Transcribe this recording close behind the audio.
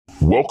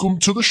Welcome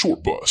to the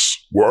Short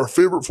Bus, where our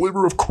favorite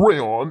flavor of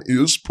crayon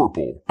is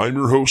purple. I'm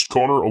your host,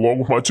 Connor, along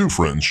with my two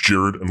friends,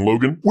 Jared and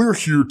Logan. We're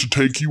here to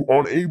take you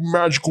on a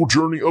magical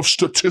journey of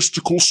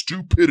statistical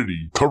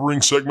stupidity,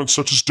 covering segments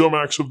such as Dumb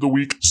Acts of the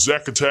Week,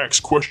 Zack Attack's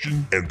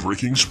Question, and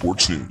Breaking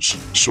Sports News.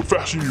 So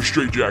fasten your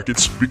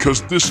straitjackets,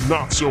 because this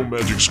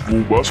not-so-magic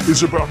school bus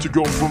is about to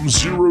go from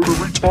 0 to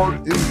retard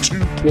in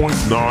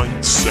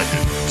 2.9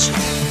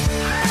 seconds.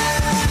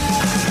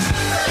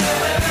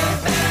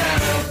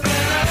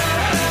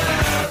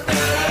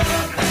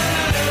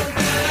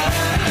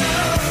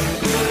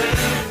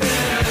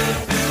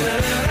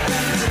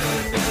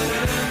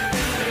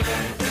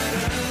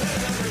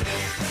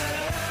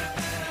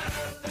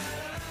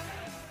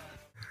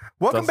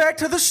 Welcome back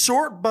to the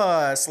Short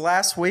Bus.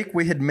 Last week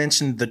we had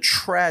mentioned the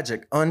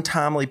tragic,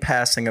 untimely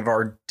passing of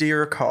our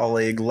dear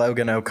colleague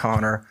Logan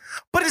O'Connor.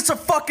 But it's a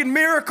fucking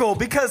miracle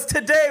because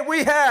today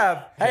we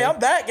have... Hey, I'm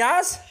back,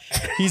 guys.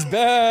 He's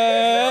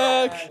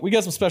back. We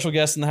got some special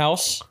guests in the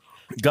house.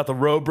 Got the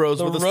Robe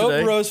Bros with us today. The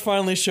Robe Bros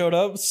finally showed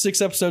up.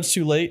 6 episodes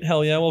too late.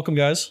 Hell yeah. Welcome,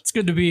 guys. It's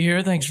good to be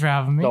here. Thanks for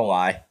having me. Don't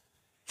lie.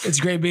 It's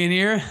great being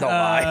here. Don't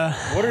lie.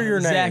 What are your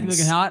Zach names?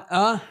 looking hot.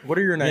 What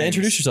are your names? Yeah,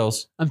 introduce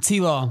yourselves. I'm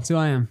T-Law. That's who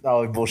I am.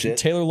 Oh, bullshit.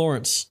 Taylor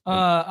Lawrence.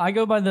 I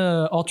go by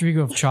the alter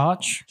ego of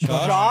Chotch.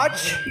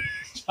 Josh?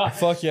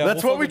 Fuck yeah.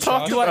 That's what we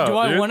talked Do I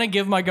dude. want to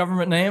give my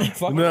government name?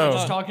 Fuck No. yeah.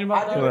 Just talking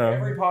about that?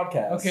 Every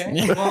podcast.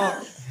 Okay.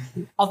 Well,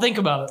 I'll think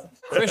about it.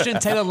 Christian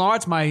Taylor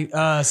Lawrence,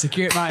 my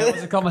security,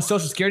 what's it called? My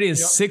social security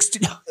is 60.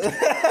 We'll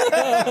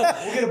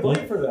get a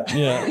bleep for that.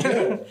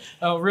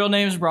 Yeah. Real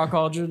name is Brock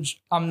Aldridge.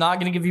 I'm not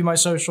going to give you my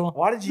social.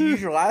 Why did you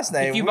use your last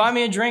name? If you buy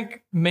me a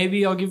drink,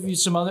 maybe I'll give you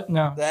some other.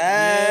 No.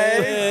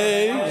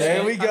 Hey,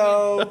 there we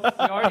go.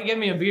 You already gave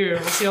me a beer.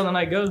 We'll see how the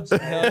night goes.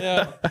 Hell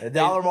yeah.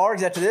 $1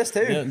 marks after this,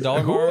 too. Yeah,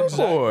 dollar marks.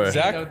 boy.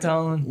 Zach No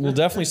telling. will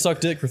definitely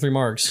suck dick for 3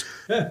 marks.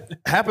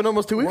 Happened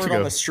almost 2 weeks Word ago.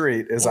 on the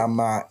street is I'm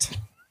not.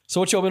 So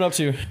what y'all been up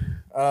to?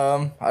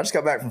 I just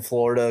got back from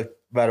Florida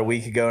about a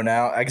week ago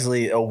now.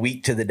 Actually, a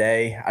week to the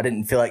day. I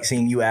didn't feel like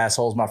seeing you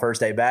assholes my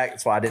first day back.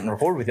 That's why I didn't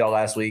record with y'all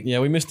last week. Yeah,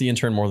 we missed the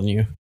intern more than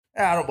you.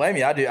 I don't blame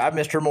you. I do. I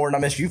missed her more than I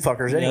missed you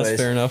fuckers Yeah, anyways.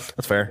 that's fair enough.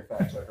 That's fair.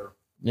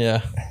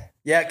 Yeah.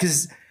 Yeah,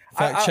 because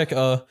Fact check.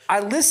 I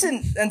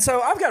listened, and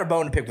so I've got a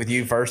bone to pick with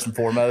you first and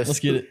foremost.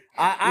 Let's get it.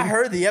 I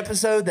heard the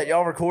episode that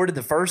y'all recorded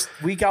the first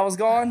week I was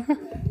gone.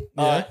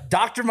 Yeah.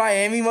 Dr.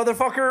 Miami,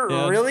 motherfucker,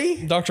 Yeah.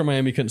 really? Dr.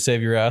 Miami couldn't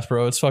save your ass,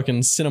 bro. It's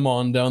fucking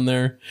cinnamon down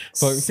there.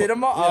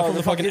 Cinema? Yeah, from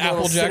the fucking little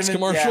Apple Jacks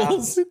cinnamon-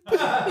 commercials.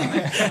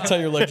 That's how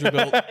your legs are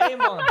built.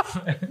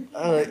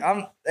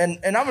 I'm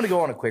gonna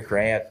go on a quick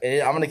rant.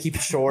 I'm gonna keep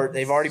it short.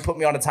 They've already put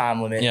me on a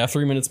time limit. Yeah,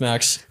 3 minutes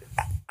max.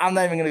 I'm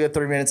not even gonna go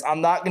 3 minutes.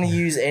 I'm not gonna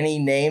use any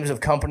names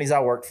of companies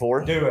I worked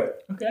for. Do it.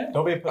 Okay.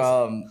 Don't be a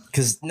pussy.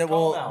 Because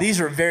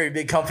these are very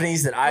big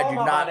companies that I do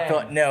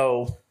not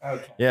know.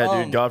 Okay.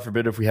 Yeah, dude, God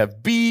forbid if we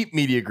have Beep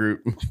Media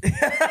Group.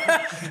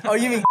 Oh,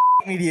 you mean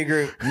Media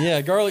Group?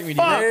 Yeah, garlic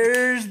media.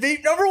 There's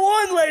beep number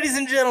 1, ladies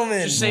and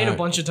gentlemen. Just say it a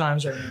bunch of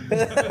times right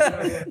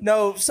now.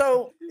 No,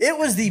 so it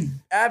was the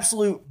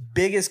absolute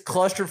biggest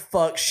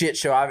clusterfuck shit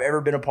show I've ever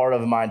been a part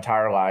of in my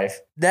entire life.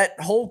 That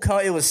whole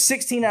it was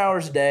 16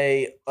 hours a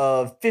day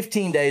of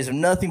 15 days of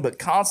nothing but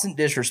constant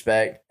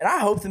disrespect. And I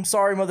hope them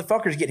sorry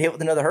motherfuckers get hit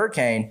with another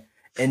hurricane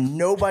and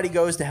nobody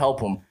goes to help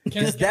them.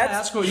 Can I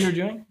ask what you were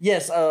doing?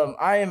 Yes,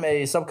 I am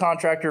a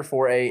subcontractor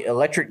for a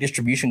electric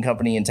distribution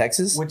company in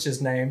Texas. Which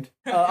is named.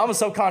 I'm a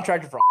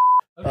subcontractor for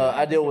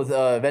I deal with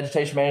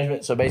vegetation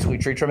management, so basically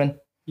tree trimming.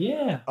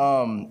 Yeah.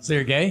 A So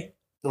you're gay?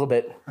 little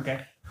bit.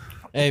 Okay.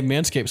 Hey,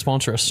 Manscaped,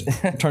 sponsor us.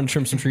 I'm trying to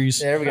trim some trees.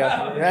 There we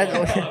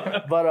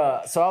go.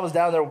 But so I was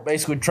down there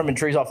basically trimming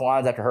trees off the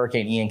lines after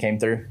Hurricane Ian came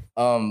through.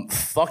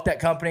 Fuck that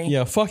company.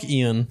 Yeah, fuck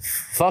Ian.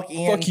 Fuck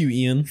Ian. Fuck you,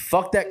 Ian.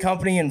 Fuck that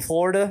company in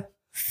Florida.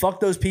 Fuck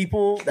those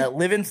people that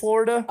live in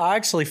Florida. I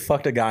actually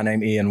fucked a guy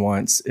named Ian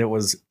once. It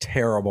was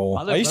terrible.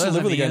 I used to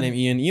live with a guy named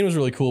Ian. Ian was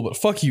really cool, but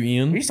fuck you, We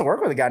Ian. used to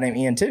work with a guy named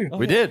Ian too.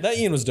 We did. That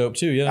Ian was dope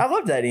too, I yeah.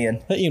 loved that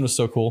Ian. That Ian was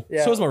so cool.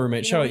 Yeah. So was my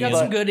roommate. Shout We out got Ian.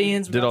 some good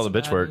Ians. we Did got all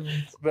the some bitch bad work.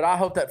 Ians. But I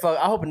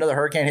hope another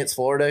hurricane hits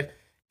Florida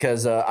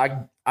because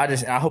I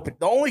hope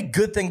the only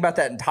good thing about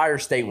that entire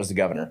state was the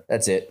governor.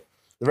 That's it.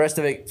 The rest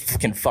of it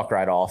can fuck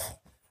right off.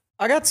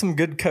 I got some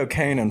good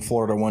cocaine in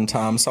Florida one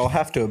time, so I'll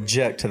have to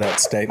object to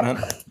that statement.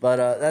 But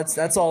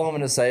that's all I'm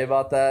going to say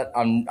about that.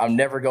 I'm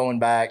never going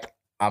back.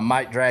 I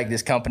might drag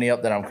this company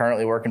up that I'm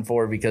currently working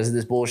for because of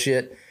this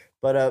bullshit.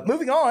 But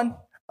moving on.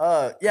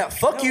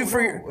 Fuck you for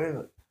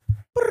your...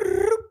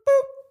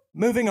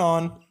 Moving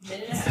on.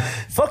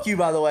 Fuck you,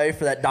 by the way,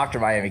 for that Dr.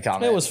 Miami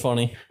comment. It was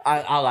funny.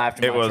 I laughed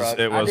in It my was- truck.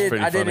 it was I did,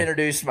 pretty I did funny.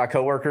 introduce my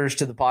coworkers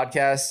to the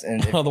podcast.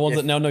 And Oh, the ones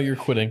that now know you're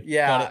quitting.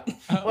 Yeah. Got it.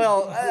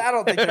 Well, I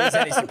don't think there's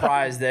any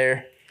surprise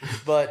there.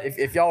 But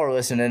if y'all are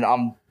listening,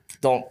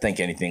 don't think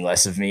anything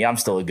less of me. I'm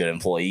still a good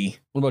employee.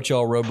 What about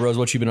y'all, Robe Bros?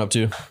 What you been up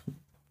to?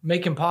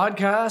 Making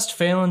podcast,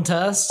 failing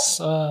tests,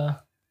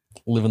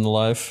 Living the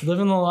life.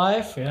 living the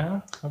life.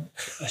 Yeah.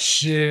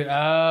 Shit.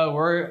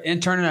 We're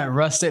interning at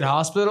Russ State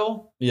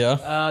Hospital. Yeah.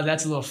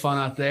 That's a little fun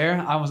out there.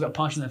 I almost got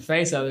punched in the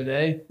face the other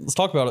day. Let's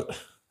talk about it.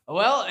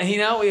 Well,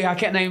 I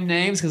can't name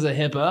names because of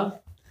HIPAA.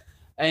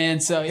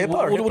 And so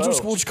We'll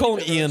just call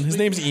him Ian. His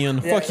name's Ian.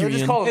 Yeah, Fuck you, we'll just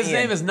Ian. call him his Ian.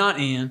 name is not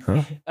Ian.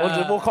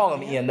 We'll call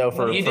him Ian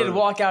though. He did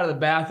walk out of the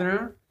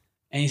bathroom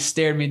and he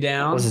stared me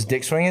down. Was his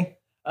dick swinging?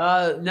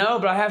 No,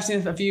 but I have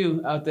seen a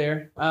few out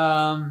there.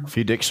 A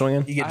few dick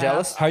swinging. You get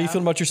jealous? How are you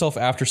feeling about yourself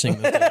after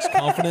seeing this? Things?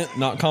 Confident?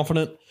 Not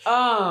confident?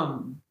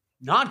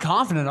 Not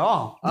confident at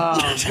all.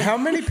 How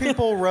many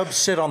people rub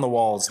shit on the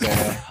walls,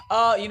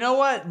 Dana? You know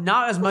what?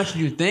 Not as much as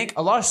you'd think.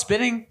 A lot of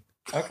spitting.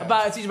 Okay.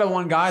 It's usually by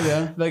one guy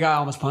though. The guy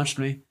almost punched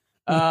me.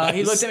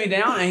 He looked at me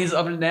down and he's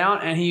up and down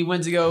and he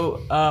went to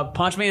go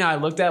punch me and I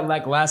looked at him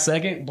like last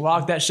second,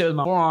 blocked that shit with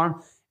my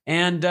forearm,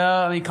 and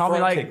he called me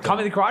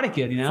the Karate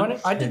Kid. Funny,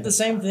 I did the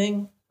same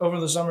thing over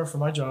the summer for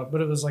my job,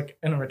 but it was like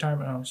in a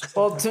retirement house.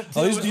 Well,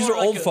 These are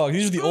old fuck.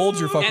 These are the olds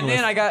you're fucking And with.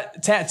 then I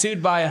got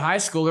tattooed by a high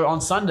schooler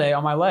on Sunday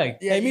on my leg.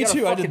 yeah, Hey, me you got a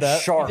too, I did fucking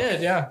that. Shark. I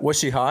did, yeah. Was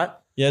she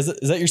hot? Yeah, is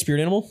that your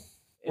spirit animal?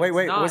 Wait,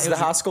 It's not- was it the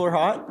high schooler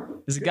hot?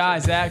 There's a guy,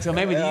 Zach, so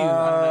maybe to you.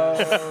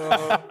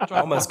 I don't know.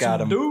 Almost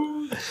got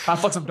him. I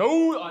fuck some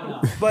dude. I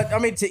know. But I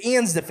mean, to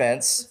Ian's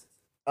defense,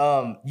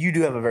 you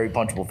do have a very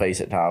punchable face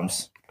at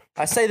times.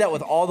 I say that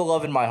with all the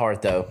love in my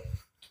heart, though.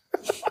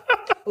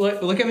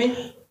 Look at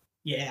me.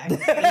 Yeah.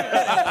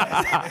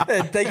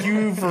 Thank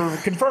you for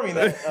confirming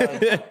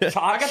that.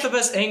 I got the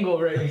best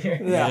angle right here.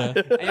 Yeah.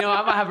 And,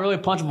 I might have a really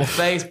punchable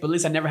face, but at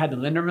least I never had the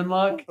Linderman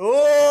look.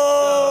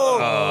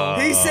 Oh,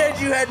 he said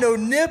you had no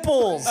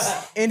nipples.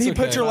 And he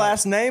put your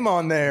last name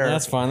on there.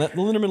 That's fine. The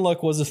Linderman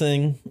luck was a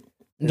thing.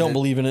 Don't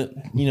believe in it.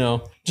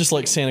 Just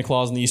like Santa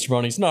Claus and the Easter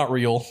Bunny. It's not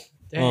real.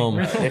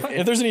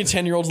 If there's any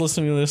 10-year-olds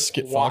listening to this,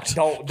 get fucked.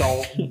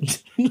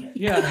 Don't.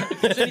 Yeah.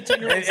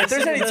 If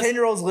there's any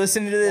 10-year-olds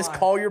listening to this,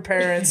 call your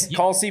parents.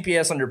 Call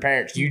CPS on your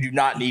parents. You do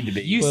not need to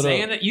be. You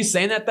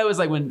saying that though is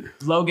like when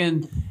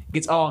Logan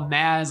gets all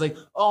mad. It's like,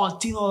 oh,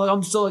 Tilo, like,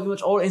 I'm so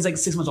much older. He's like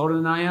 6 months older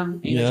than I am.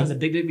 And he tries to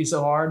dig me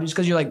so hard just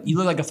because you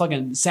look like a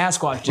fucking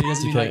Sasquatch. Dude.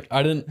 It's Okay,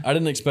 I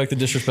didn't expect the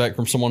disrespect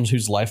from someone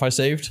whose life I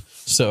saved.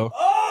 So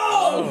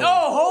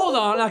Oh, hold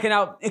on, knocking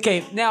out.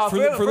 Okay, now For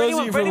those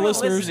of you, for the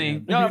listeners,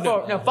 listening, no,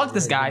 fuck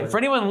this guy. For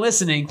anyone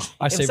listening,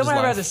 if saved someone his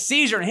ever has life. a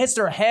seizure and hits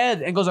their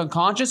head and goes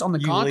unconscious on the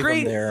leave them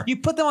concrete, there. you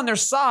put them on their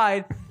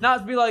side, not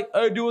to be like,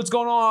 "Hey, dude, what's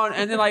going on?"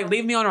 and then like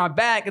leave me on my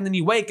back, and then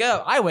you wake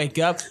up. I wake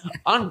up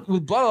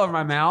with blood all over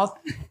my mouth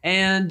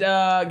and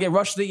get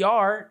rushed to the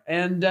ER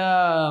and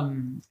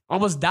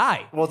almost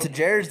die. Well, to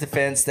Jared's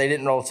defense, they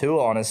didn't roll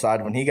Tua on his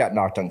side when he got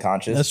knocked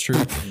unconscious. that's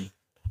true.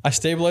 I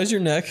stabilized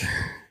your neck.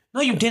 No,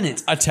 you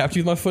didn't. I tapped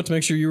you with my foot to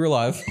make sure you were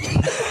alive.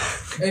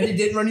 And he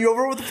didn't run you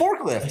over with the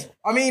forklift.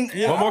 I mean,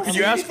 What more could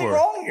you ask anything for?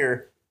 wrong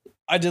here?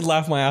 I did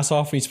laugh my ass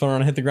off when he spun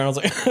around and hit the ground. I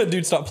was like,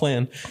 dude, stop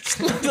playing.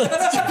 Chill out.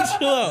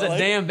 It's a Like,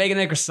 damn bacon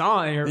egg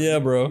croissant. yeah,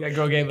 bro. That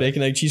girl gave it.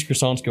 Bacon, egg, cheese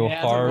croissants go Yeah,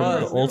 that's hard. what it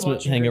The was.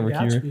 ultimate hangover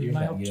cure.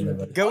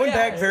 Going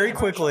back very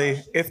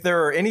quickly, if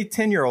there are any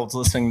 10-year-olds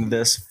listening to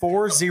this,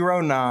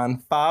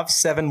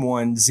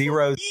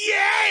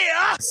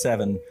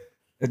 409-571-07.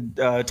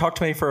 Talk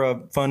to me for a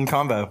fun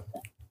convo.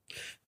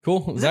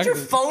 Cool. Is that your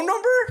phone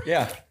number?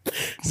 Yeah.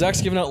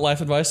 Zach's giving out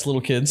life advice to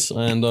little kids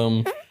and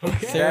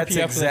That's therapy after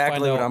they exactly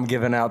find what out. I'm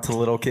giving out to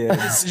little kids.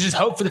 It's just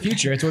hope for the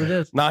future. That's what it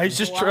is. Nah, he's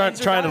just trying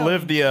to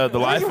live the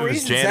life There's a of his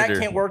reason Zach janitor.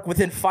 can't work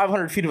within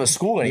 500 feet of a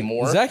school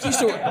anymore. Zach used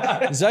to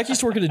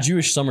work at a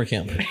Jewish summer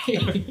camp.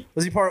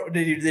 Was he part?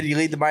 Did he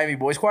lead the Miami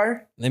Boys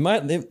Choir? They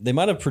might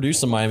have produced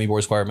some Miami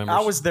Boys Choir members.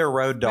 I was their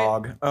road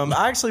dog.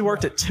 I actually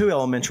worked at 2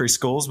 elementary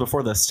schools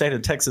before the state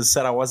of Texas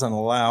said I wasn't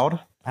allowed.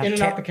 In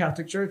and out the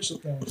Catholic Church.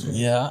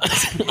 yeah.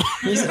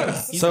 he's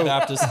a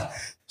Baptist.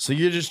 So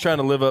you're just trying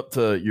to live up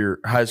to your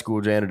high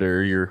school janitor,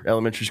 or your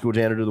elementary school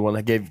janitor, the one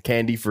that gave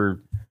candy for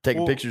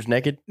taking pictures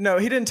naked? No,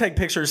 he didn't take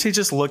pictures. He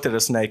just looked at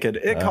us naked.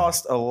 It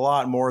cost a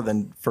lot more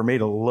than for me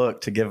to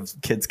look to give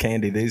kids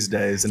candy these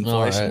days.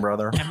 Inflation, right.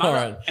 brother. All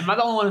right. Am I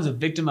the only one who's a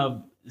victim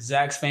of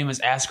Zach's famous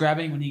ass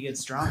grabbing when he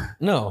gets drunk?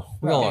 No,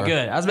 we all Okay, are.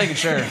 good. I was making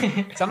sure.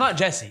 So I'm not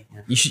Jesse.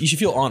 You should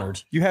feel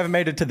honored. You haven't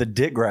made it to the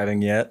dick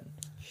grabbing yet.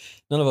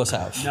 None of us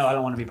have. No, I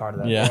don't want to be part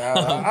of that.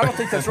 Yeah. I don't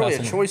think that's really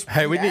a choice.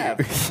 Hey, we have.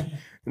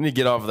 need to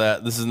get off of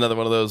that. This is another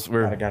one of those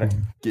where I got it.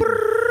 Get-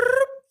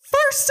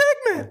 First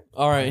segment.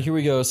 All right, here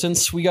we go.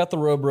 Since we got the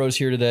Robe Bros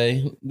here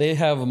today, they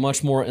have a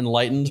much more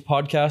enlightened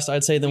podcast,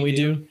 I'd say, than we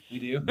do. We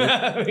do.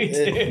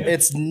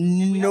 It's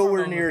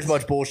nowhere near as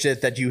much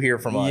bullshit that you hear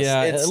from us.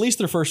 Yeah, It's, at least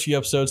their first few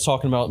episodes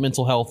talking about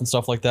mental health and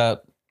stuff like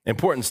that.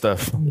 important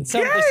stuff. They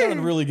sounded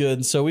really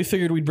good, so we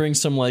figured we'd bring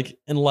some like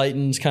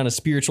enlightened kind of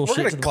spiritual we're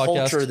shit to gonna the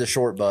culture podcast. the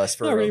short bus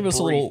for Yeah, we're a gonna give us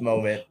a brief little-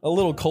 moment. A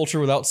little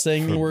culture without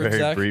saying the word, Very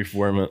Zach. brief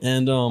moment.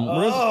 And we're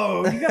gonna-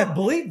 Oh, you gotta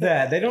bleep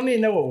that. They don't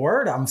even know what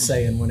word I'm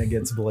saying when it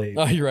gets bleeped.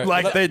 oh, you're right.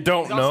 Like they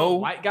don't He's also a know.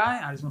 white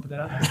guy. I just want to put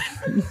that out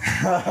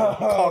there.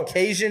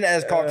 Caucasian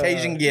as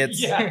Caucasian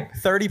gets.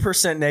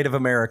 30% Native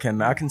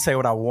American. I can say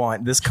what I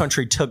want. This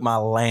country took my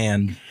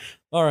land.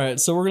 All right,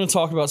 so we're gonna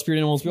talk about spirit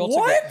animals.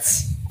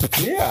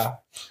 Yeah.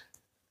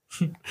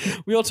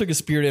 We all took a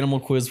spirit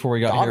animal quiz before we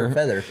got Otter here.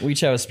 feather. We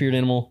each have a spirit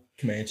animal.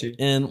 Comanche.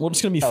 And what's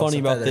going to be Oh, funny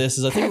it's a about feather. this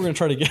is I think we're going to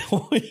try to get.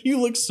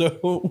 You look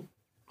so.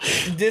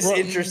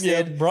 disinterested.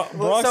 Yeah, Brock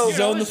So-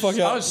 zoned the fuck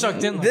I out. was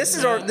sucked in. Like This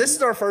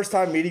is our first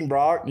time meeting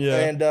Brock, Yeah.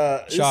 and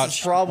this Shots.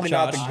 is probably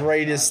not the Shots.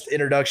 greatest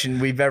introduction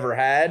we've ever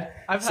had.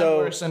 I've had so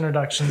worse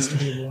introductions to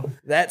people.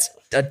 that's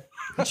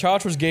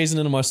Chach was gazing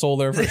into my soul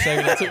there for a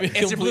second. It took me It's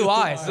your completely- blue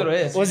eyes. That's what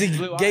it is. was he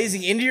Blue eyes.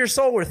 gazing into your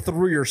soul or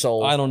through your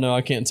soul? I don't know.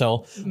 I can't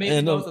tell. Maybe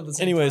And both at the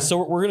same anyway, time. so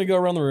we're gonna go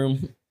around the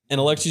room, and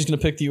Alexi's gonna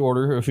pick the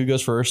order of who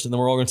goes first, and then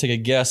we're all gonna take a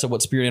guess at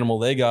what spirit animal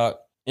they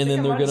got, and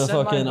then they're gonna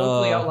fucking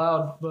out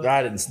loud, but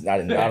I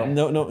don't.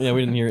 no, yeah,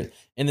 we didn't hear it,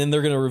 and then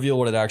they're gonna reveal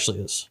what it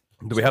actually is.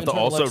 Do we have to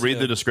Intern also Lex read go.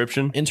 the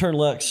description? Intern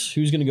Lex,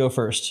 who's gonna go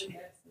first?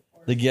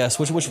 The guess.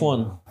 Which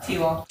one?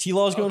 T-Law.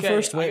 T-Law's going Okay.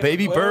 first. Wait,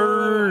 Baby wait,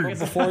 bird. wait,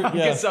 before, I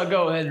yeah. guess I'll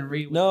go ahead and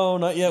read. No,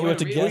 not yet. We have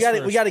to wanna guess. read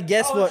it? We got to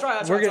guess Oh, what that's right.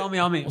 That's we're right. gonna.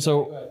 On me.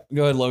 So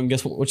go ahead, Logan.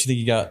 Guess what you think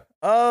you got.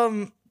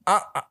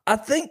 I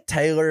think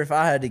Taylor. If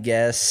I had to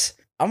guess,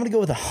 I'm gonna go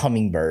with a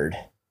hummingbird,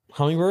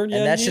 Hummingbird. Yeah,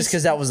 and that's he just is.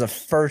 because that was the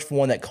first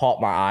one that caught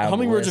my eye.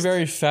 Hummingbirds are on the list.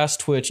 very fast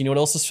twitch. You know what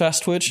else is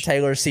fast twitch?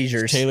 Taylor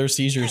seizures. Taylor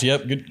seizures.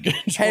 Yep. Good.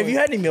 Hey, have you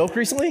had any milk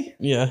recently?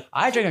 Yeah.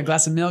 I drank a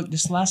glass of milk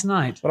just last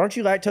night. But aren't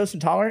you lactose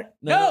intolerant?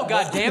 No,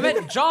 God damn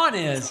it, John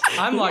is.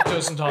 I'm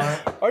lactose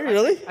intolerant. Are you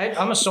really?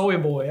 I'm a soy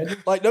boy.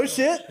 Like no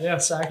shit.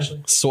 Yes,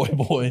 actually. Soy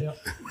boy.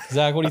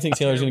 Zach, what do you think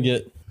Taylor's gonna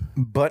get?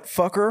 Butt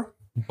fucker.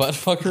 Butt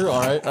fucker. All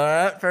right. All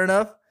right, fair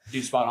enough.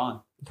 Dude, spot on.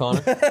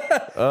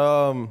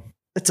 Connor.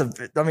 It's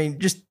I mean,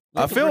 just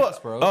I feel. Bricks,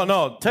 bro. Oh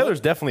no, Taylor's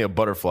definitely a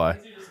butterfly.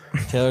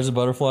 Taylor's a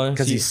butterfly.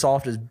 because he's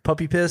soft as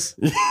puppy piss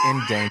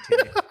and dainty.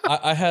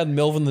 I had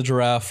Melvin the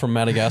giraffe from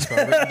Madagascar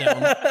written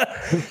down.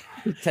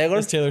 Taylor,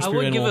 That's Taylor's I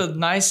spirit would give animal. a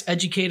nice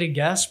educated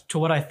guess to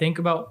what I think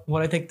about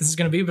what I think this is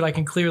going to be, but I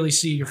can clearly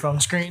see your phone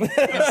screen and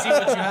see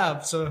what you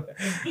have. So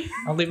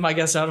I'll leave my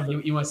guess out of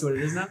it. You want to see what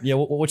it is now? Yeah.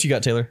 What you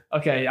got, Taylor?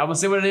 Okay, I'm gonna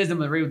say what it is. I'm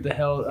gonna read what the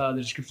hell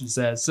the description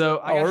says. So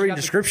I oh, we're actually reading got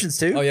the- descriptions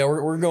too. Oh yeah,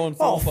 we're going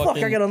full Oh fuck!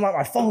 fucking. I gotta unlock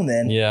my phone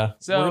then. Yeah.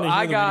 So We're gonna hear I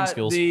the reading got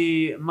skills.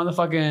 the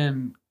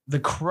motherfucking the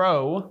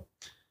crow.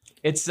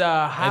 It's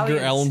highly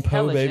Edgar Allan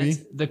Poe, intelligent.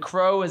 baby. The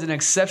crow is an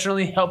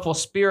exceptionally helpful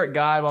spirit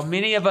guide. While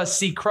many of us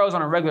see crows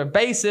on a regular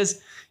basis,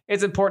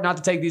 it's important not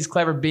to take these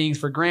clever beings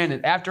for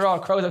granted. After all,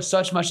 crows have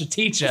such much to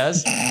teach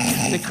us.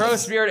 The crow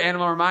spirit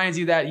animal reminds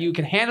you that you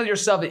can handle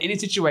yourself in any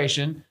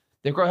situation.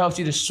 The crow helps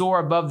you to soar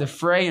above the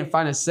fray and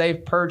find a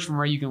safe perch from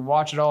where you can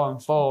watch it all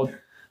unfold.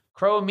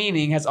 Crow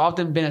meaning has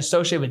often been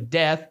associated with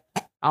death.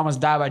 I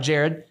almost died by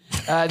Jared.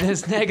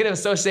 This negative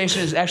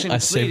association is actually I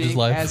saved his misleading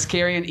life. as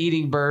carrion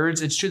eating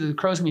birds. It's true that the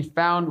crows can be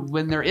found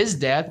when there is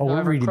death. Oh, we're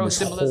However, reading crow this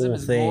symbolism whole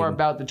is thing. more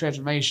about the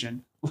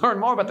transformation. Learn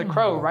more about the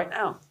crow right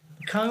now.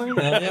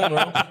 Yeah,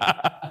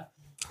 bro.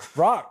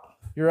 Brock,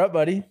 you're up,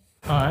 buddy.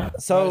 All right.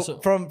 So, All right,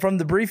 so- from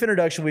the brief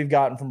introduction we've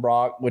gotten from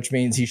Brock, which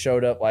means he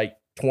showed up like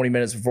 20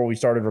 minutes before we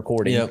started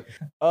recording. Yep.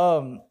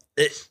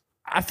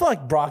 I feel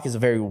like Brock is a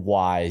very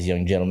wise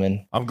young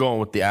gentleman. I'm going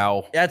with the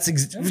owl. That's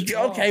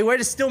okay. Way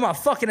to steal my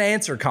fucking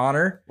answer,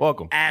 Connor.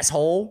 Welcome.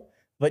 Asshole.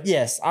 But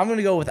yes, I'm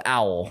gonna go with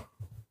owl.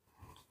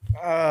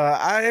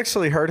 I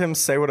actually heard him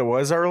say what it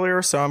was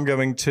earlier, so I'm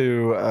going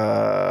to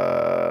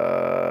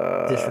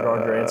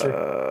Disregard your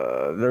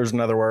answer. There's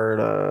another word.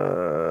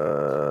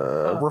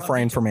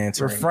 Refrain from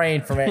answering.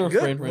 Refrain from it. Refrain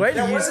Good. from Way to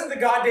That use. wasn't the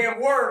goddamn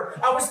word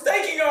I was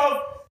thinking of,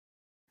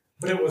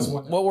 but it was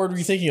one. What word were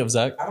you thinking of,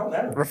 Zach? I don't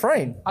know.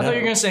 Refrain. I thought you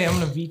were going to say I'm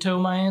going to veto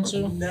my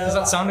answer. Does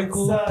that sound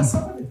cool?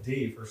 Something with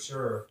D for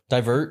sure.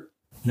 Divert.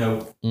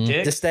 No.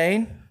 Dick?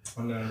 Disdain.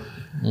 Oh, no.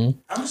 Mm.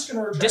 I'm just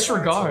gonna reject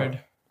Disregard.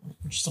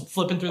 Just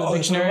flipping through the Oh,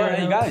 dictionary. it's right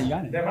You now. got it. You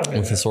got it. That might be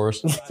With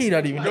thesaurus. He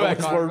doesn't even know what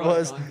his word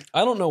was.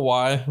 I don't know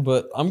why,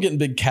 but I'm getting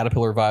big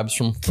caterpillar vibes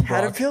from Brock.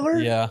 Caterpillar?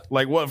 Yeah.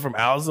 Like what from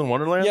Alice in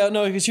Wonderland? Yeah,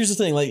 no, because here's the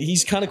thing. Like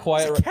he's kind of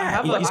quiet.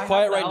 cat. He's I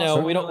quiet have right the now.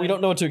 Alice We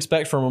don't know what to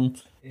expect from him.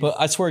 But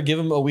I swear, give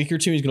him a week or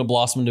two, he's gonna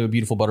blossom into a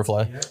beautiful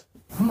butterfly.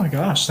 Oh my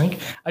gosh!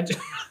 I do,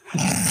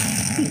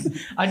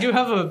 I do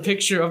have a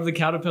picture of the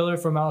caterpillar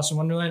from Alice in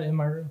Wonderland in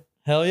my room.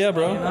 Hell yeah,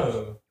 bro.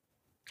 Oh.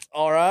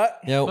 All right.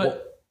 Yeah.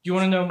 But do you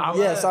want to know?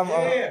 Yes, I'm.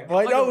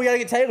 Wait, no, we gotta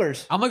get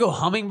Taylor's. I'm gonna go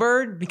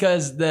hummingbird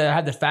because they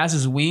had the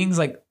fastest wings,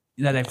 like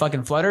that they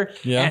fucking flutter.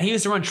 Yeah. And he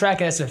used to run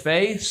track at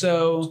SFA,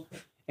 so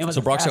it was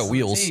So the Brock's got fastest on the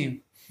wheels.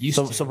 team. Used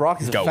So, to. so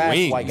Brock is a Got fast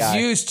wings. white guy.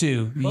 Used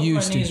to. Both my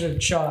Used knees to.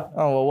 are shot.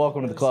 Oh well,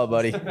 welcome to the club,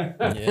 buddy.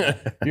 Yeah.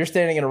 You're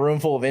standing in a room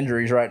full of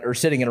injuries, right? Or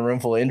sitting in a room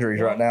full of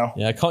injuries right now.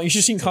 Yeah. You should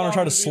have seen Connor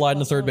try to slide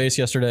into third base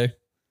yesterday.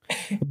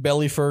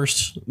 Belly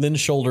first, then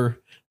shoulder,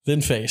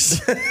 then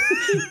face.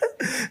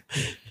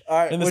 All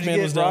right, And this what'd you man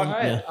get, was Brock?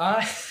 down. All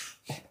right.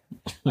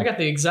 I got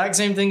the exact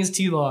same thing as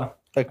T-Law.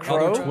 A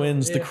crow. Other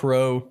twins, the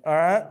crow. All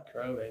right.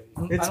 Crow,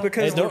 baby. It's Hey,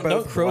 because don't we're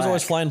both crows black.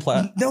 always fly in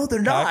No,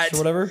 they're not. packs or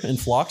whatever in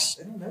flocks?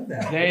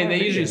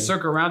 They usually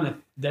circle around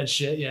that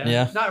shit, yeah.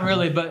 Yeah. Not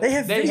really, but They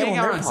have video hang on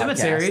out their around podcast.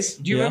 cemeteries.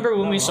 Do you Yeah. remember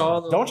when we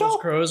saw Don't y'all?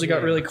 those crows? It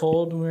got really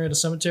cold when we were at a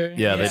cemetery.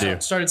 Yeah, they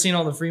do. Started seeing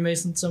all the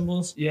Freemason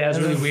symbols. Yeah, it was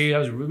really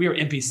weird. We were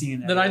NPC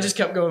in that. Then I just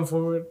kept going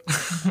forward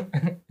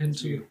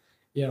into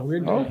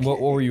weird.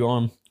 What were you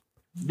on?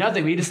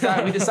 Nothing. We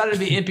decided to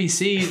be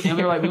NPC, and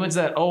we went to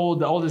the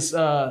oldest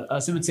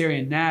cemetery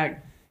in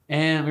Nac,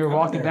 and we were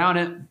walking down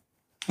it,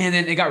 And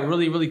then it got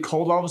really, really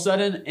cold all of a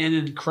sudden. And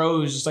then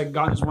crows just like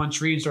got in this one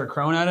tree and started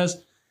crowing at us.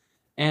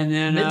 And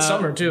then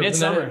Midsummer too.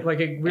 Midsummer. And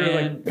then, we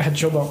were like had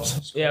chill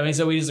bumps. Yeah, I mean,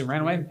 so we just like,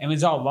 ran away, and we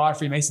saw a lot of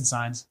Freemason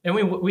signs. And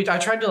I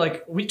tried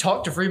to we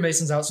talked to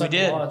Freemasons outside We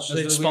did. the lodge. That's They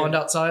really spawned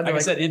weird. outside. Like I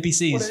said,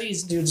 NPCs. What are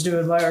these dudes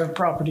doing by our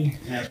property?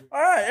 All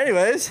right.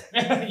 Anyways,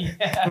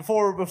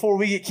 before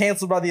we get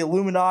canceled by the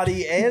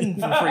Illuminati and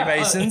the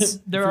Freemasons,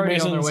 They're already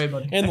on their Freemasons way,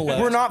 buddy. and the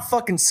left. We're not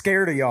fucking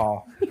scared of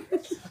y'all.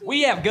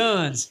 We have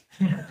guns.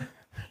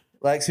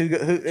 Lex, who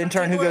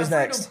intern? Who goes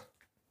next?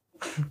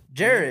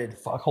 Jared.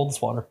 Fuck, hold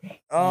this water.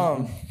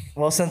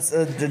 Well, since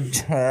Pull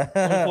it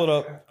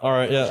up. All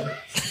right, yeah.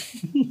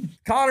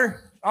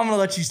 Connor, I'm gonna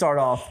let you start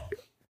off.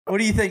 What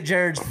do you think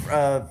Jared's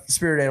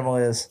spirit animal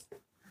is?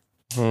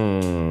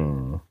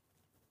 I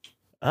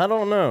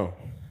don't know.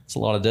 It's a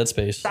lot of dead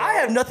space. I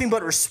have nothing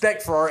but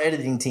respect for our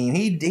editing team.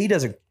 He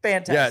does a Yeah,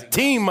 fantastic.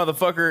 team,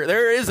 motherfucker.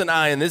 There is an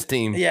I in this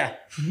team. Yeah.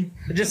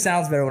 It just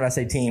sounds better when I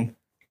say team.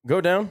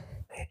 Go down.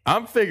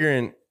 I'm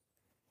figuring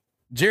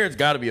Jared's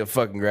got to be a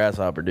fucking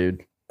grasshopper,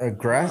 dude. A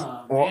grass.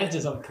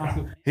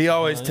 He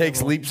always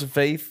takes leaps of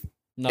faith.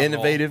 Not at all.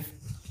 Innovative.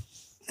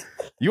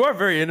 You are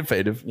very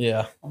innovative.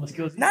 Yeah.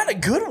 Not in a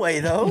good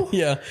way though.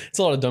 Yeah. It's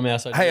a lot of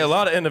dumbass ideas. Hey, a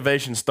lot of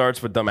innovation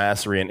starts with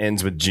dumbassery and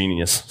ends with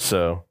genius.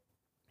 So,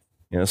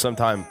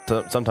 sometimes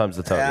the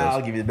tough Yeah, I'll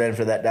goes. give you the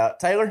benefit of that doubt.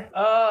 Taylor.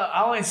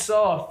 I only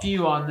saw a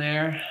few on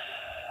there.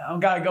 I've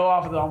got to go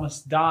off with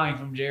almost dying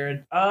from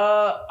Jared.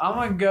 I'm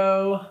gonna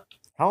go.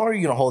 How long are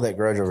you gonna hold that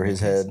grudge over his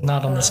head?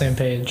 Not on the same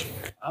page.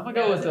 I'm gonna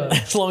go with a.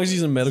 As long as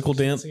he's in medical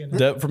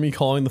debt for me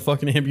calling the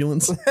fucking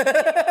ambulance.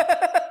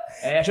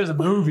 Hey, that show's a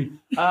movie.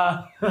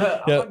 I'm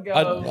Yeah, gonna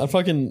go. I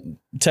fucking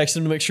texted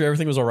him to make sure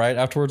everything was all right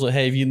afterwards. Like,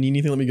 hey, if you need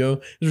anything, let me go.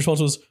 His response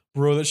was,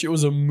 bro, that shit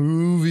was a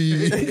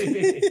movie.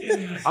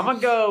 I'm gonna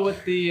go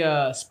with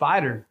the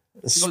spider.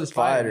 The Go with the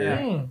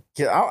spider.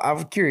 Yeah.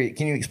 I'm curious.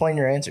 Can you explain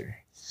your answer?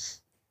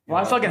 Well,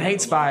 I fucking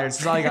hate spiders.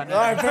 That's all I got. All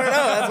right, fair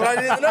enough. That's what I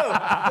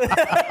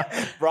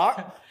didn't know.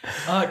 Brock.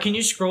 Can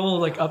you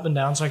scroll up and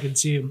down so I can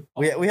see them?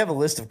 We have a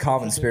list of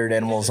common spirit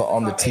animals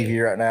on the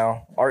TV right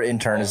now. Our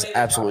intern is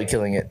absolutely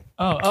killing it.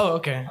 Oh,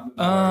 okay.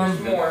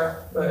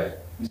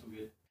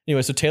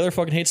 Anyway, so Taylor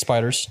fucking hates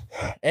spiders.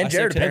 And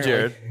Jared. said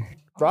apparently.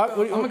 Brock,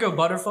 I'm gonna go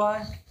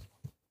butterfly.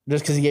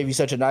 just because he gave you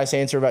such a nice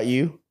answer about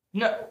you.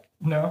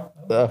 No.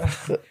 Uh,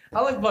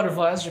 I like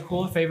butterflies. They're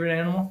cool. Favorite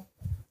animal.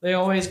 They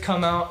always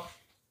come out,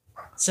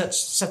 set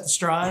the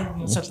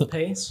stride, set the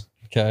pace.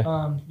 Okay.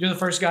 You're the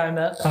first guy I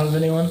met out of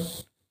anyone.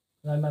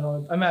 I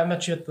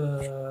met you at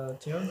the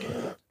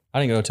tailgate. I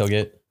didn't go to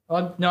tailgate.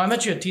 No, I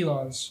met you at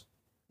T-Law's.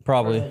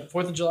 Probably.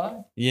 4th of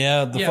July?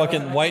 Yeah, the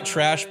fucking white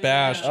trash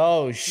bash.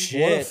 oh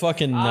shit! What a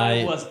fucking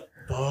night. I was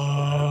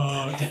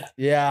bugged.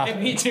 Yeah,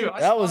 Me too.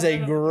 that was a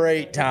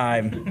great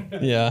time.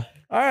 Yeah.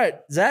 All right,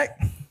 Zach.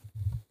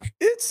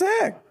 It's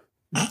Zach.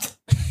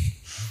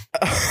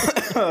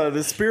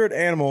 The spirit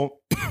animal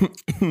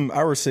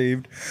I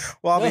received.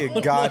 Well, I'll be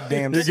a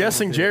goddamn. You're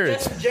guessing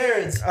Jared's.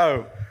 Jared's.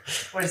 Oh,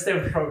 Wait, stay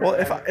with the program.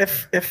 well,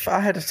 if I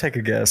had to take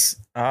a guess,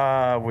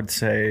 I would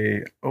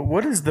say,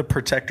 what is the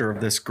protector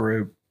of this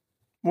group?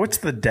 What's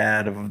the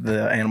dad of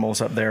the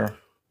animals up there?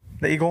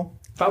 The eagle?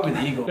 Probably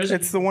the eagle.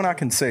 It's the one I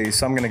can see,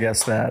 so I'm gonna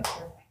guess that.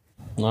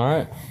 All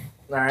right.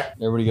 All right.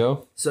 Everybody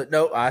go. So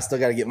no, I still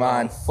got to get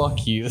mine.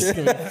 Fuck you. This is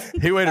gonna be-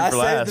 He waited I for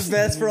saved last. the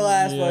best for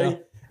last, Yeah. buddy.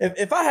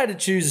 If I had to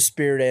choose a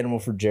spirit animal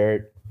for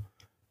Jared,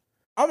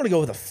 I'm gonna go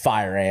with a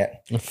fire ant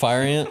a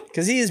fire ant.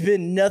 because he has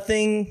been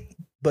nothing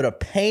but a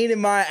pain in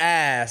my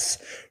ass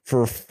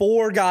for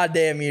 4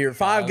 goddamn years,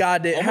 5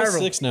 goddamn. Almost However,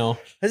 6 now.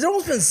 has it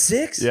almost been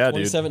 6? Yeah,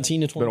 dude.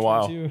 2017 to been a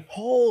while. 2022.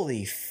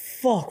 Holy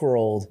fuck, we're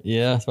old.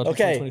 Yeah, it's about to be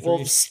Okay, 2023.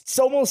 well, it's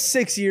almost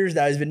 6 years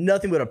now. He's been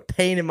nothing but a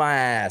pain in my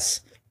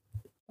ass.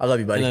 I love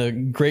you, buddy. and a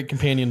great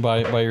companion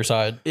by your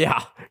side.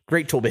 Yeah,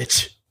 great tool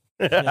bitch.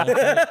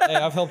 Yeah. Hey,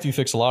 I've helped you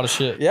fix a lot of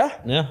shit. Yeah.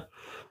 Yeah.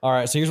 All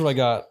right, so here's what I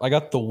got. I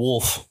got the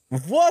wolf.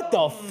 What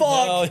the fuck?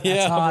 Oh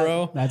yeah, hot.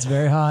 bro. That's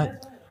very hot.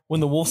 When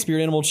the wolf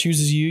spirit animal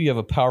chooses you, you have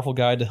a powerful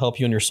guide to help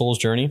you on your soul's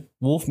journey.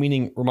 Wolf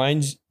meaning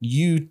reminds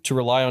you to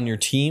rely on your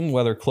team,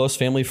 whether close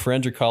family,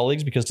 friends, or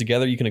colleagues, because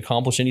together you can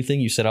accomplish anything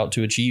you set out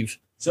to achieve.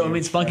 So it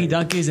means Spunky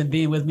Dunkies and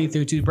being with me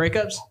through 2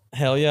 breakups.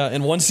 Hell yeah.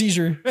 And 1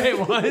 seizure. Hey,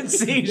 1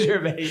 seizure,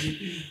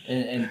 baby.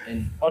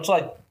 And much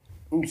like,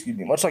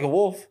 much like a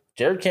wolf,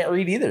 Jared can't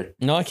read either.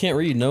 No, I can't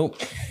read. Nope.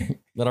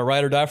 Then I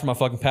ride or die for my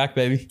fucking pack,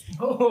 baby.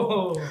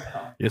 Oh,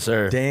 Yes,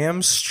 sir.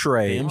 Damn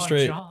straight. Damn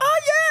straight. John.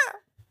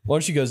 Why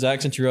don't you go,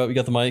 Zach, since you're up? You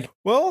got the mic.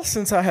 Well,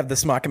 since I have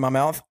this mic in my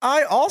mouth,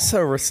 I also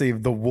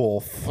received the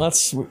wolf.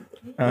 That's We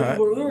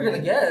were gonna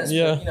guess.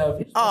 Yeah. But, you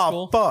know, Oh,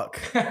 cool. fuck.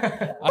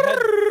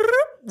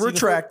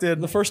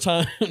 Retracted. the first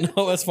time.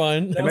 No, that's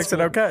fine. It makes it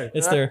okay.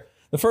 It's there.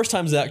 The first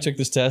time Zach took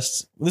this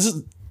test, this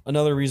is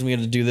another reason we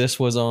had to do this,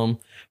 was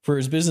for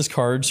his business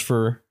cards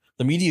for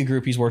the media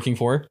group he's working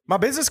for. My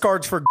business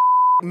card's for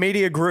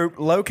media group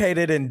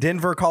located in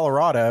Denver,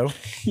 Colorado.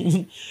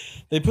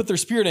 They put their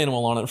spirit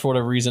animal on it for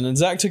whatever reason, and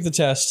Zach took the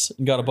test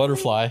and got a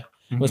butterfly.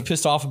 was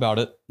pissed off about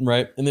it,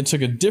 right? And then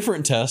took a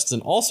different test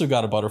and also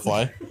got a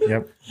butterfly.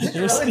 Yep.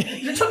 You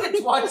took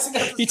it twice.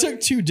 He took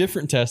 2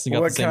 different tests and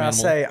got What the same can I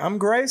animal. say? I'm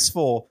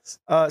graceful.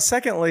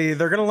 Secondly,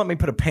 they're going to let me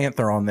put a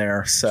panther on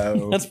there.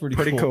 So That's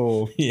pretty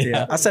cool.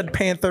 Yeah. I said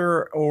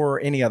panther or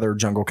any other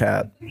jungle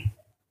cat.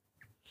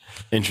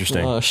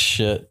 Interesting. Oh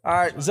shit! All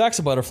right. Zach's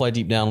a butterfly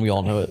deep down. We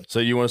all know it. So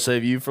you want to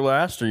save you for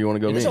last, or you want to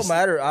go It me? don't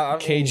matter. I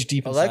Cage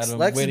deep inside him,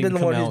 Lex has waiting been to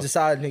the one come who's out.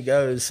 deciding who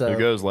goes. So Here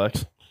goes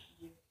Lex.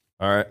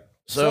 All right.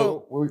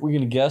 So We're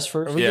gonna guess are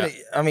first. we Yeah. gonna,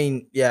 I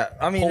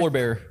mean, Polar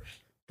bear.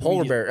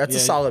 Polar bear. That's a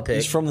solid pick.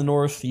 He's from the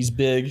north. He's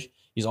big.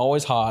 He's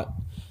always hot.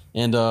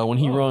 And when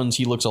he runs,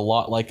 he looks a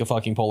lot like a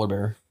fucking polar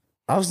bear.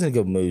 I was gonna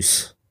go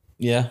moose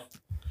Yeah.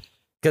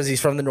 because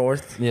he's from the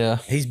north. Yeah.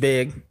 He's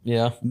big,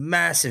 Yeah.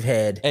 massive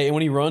head. Hey, and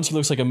when he runs, he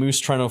looks like a moose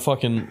trying to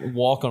fucking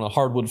walk on a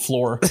hardwood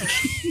floor.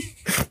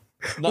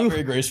 Not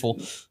very graceful.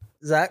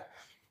 Zach,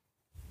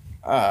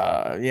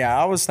 Yeah,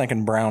 I was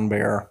thinking brown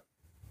bear.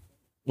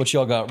 What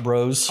y'all got,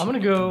 bros? I'm gonna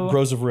go.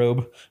 Bros of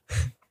Robe.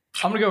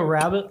 I'm gonna go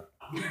rabbit.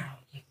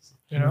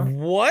 You know,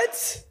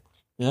 what?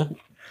 Yeah.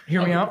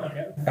 hear me out.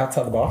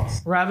 Outside the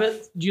box.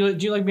 Rabbit. Do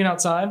you like being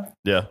outside?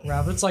 yeah.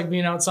 Rabbits like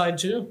being outside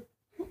too.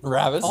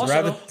 Rabbits. Also,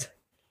 Rabbit.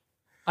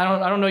 I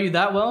don't know you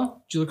that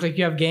well. Do you look like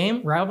you have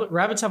game?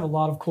 Rabbits have a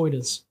lot of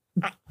coitus.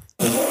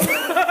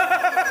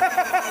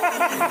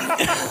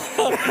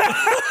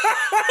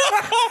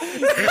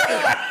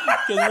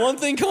 Because one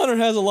thing Connor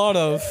has a lot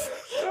of.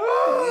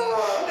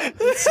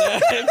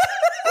 Sex.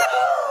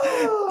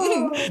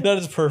 That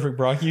is perfect,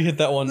 Brock. You hit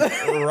that one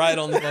right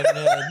on the fucking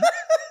head.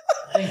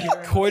 Thank you. Very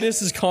much.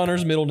 Coitus is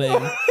Connor's middle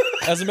name.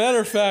 As a matter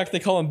of fact, they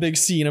call him Big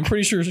C, and I'm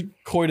pretty sure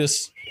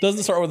coitus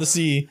doesn't start with a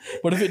C.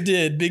 But if it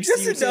did, Big C.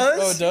 Yes, it does.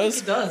 Oh, it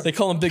does? It does. They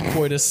call him Big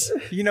Coitus.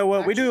 You know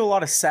what? We do a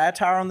lot of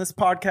satire on this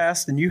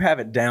podcast, and you have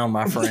it down,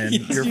 my friend.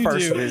 Yes, Your you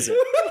first do. visit.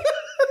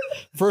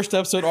 First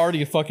episode,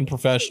 already a fucking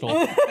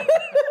professional.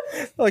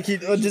 Like he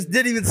just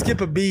didn't even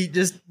skip a beat.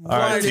 Just All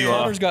right.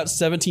 Connor's got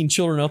 17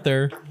 children out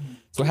there.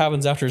 That's what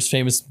happens after his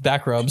famous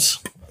back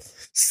rubs.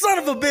 son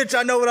of a bitch.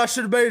 I know what I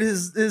should have made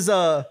his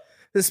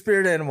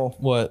spirit animal.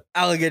 What?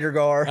 Alligator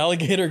gar.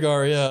 Alligator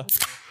gar, yeah.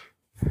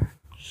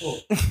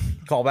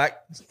 Callback.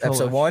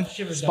 Episode 1.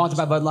 Sponsored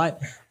by Bud Light.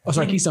 Oh,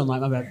 sorry, Keystone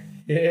Light. My bad.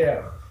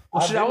 Yeah.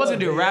 Well, shit, I was gonna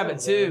do a rabbit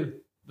too,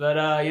 but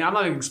I'm not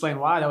gonna explain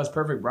why. That was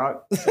perfect,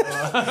 Brock. So,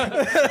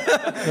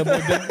 That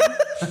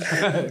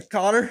boy Big-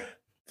 Connor,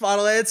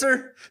 final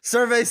answer.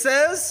 Survey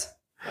says.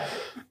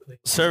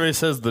 Survey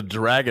says the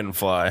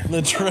dragonfly.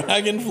 the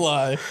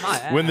dragonfly.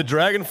 When the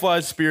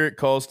dragonfly spirit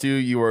calls to you,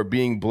 you are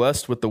being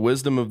blessed with the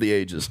wisdom of the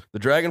ages. The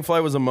dragonfly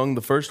was among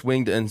the first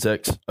winged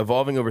insects,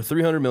 evolving over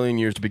 300 million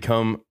years to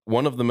become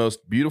one of the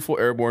most beautiful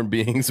airborne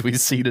beings we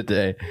see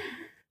today.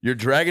 Your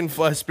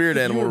dragonfly spirit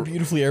You were animal,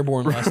 beautifully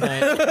airborne last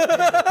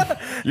night.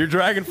 your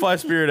dragonfly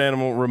spirit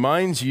animal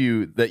reminds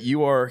you that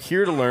you are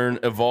here to learn,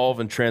 evolve,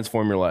 and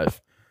transform your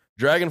life.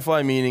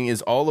 Dragonfly meaning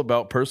is all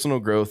about personal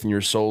growth and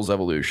your soul's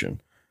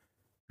evolution.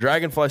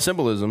 Dragonfly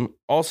symbolism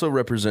also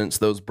represents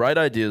those bright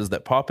ideas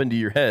that pop into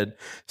your head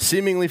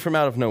seemingly from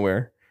out of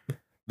nowhere.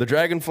 The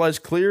dragonfly's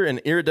clear and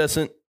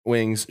iridescent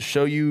wings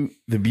show you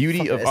the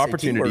beauty of SAT word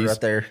opportunities.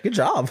 right there. Good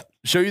job.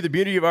 Show you the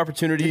beauty of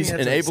opportunities, Didn't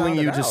have to enabling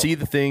sound you it to out. see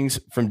the things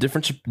from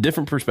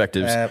different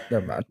perspectives,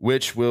 Never mind.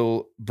 which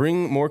will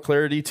bring more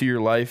clarity to your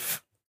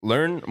life.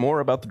 Learn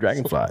more about the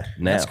dragonfly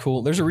now. That's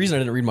cool. There's a reason I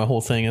didn't read my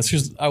whole thing. It's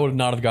just I would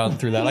not have gotten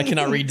through that. I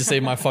cannot read to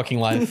save my fucking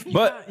life.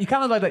 But you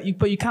kind of like that. You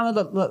kind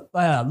of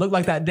look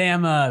like that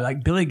damn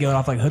like Billy Goat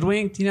off like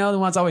Hoodwinked. You know, the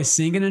one's always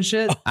singing and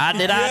shit. I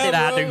did.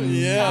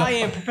 Yeah. I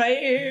am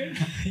prepared.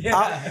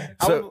 I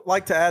would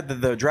like to add that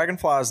the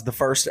dragonfly is the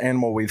first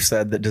animal we've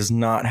said that does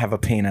not have a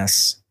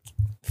penis.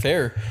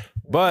 Fair.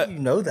 But You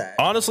know that.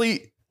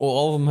 honestly, Well,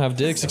 all of them have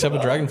dicks except a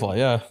dragonfly.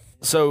 Yeah.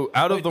 so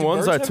out of the do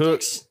ones birds I have took,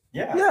 dicks?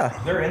 Yeah.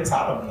 They're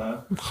inside of them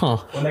though. Huh.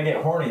 When they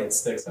get horny, it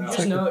sticks out.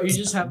 Just know, you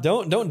just have.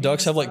 Don't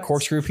ducks have like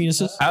corkscrew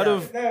penises? out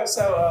of No,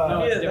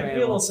 so Yeah, there could be a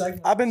little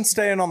segment. I've been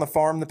staying on the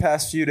farm the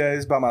past few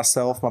days by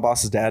myself. My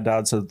boss's dad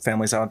died, so the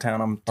family's out of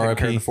town. I'm taking care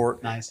of RIP. the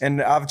fort. Nice.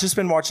 And I've just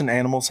been watching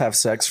animals have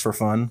sex for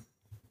fun.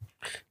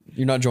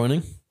 You're not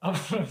joining?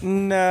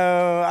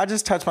 No, I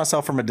just touch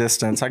myself from a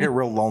distance. I get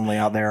real lonely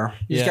out there.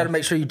 You just got to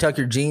make sure you tuck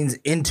your jeans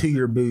into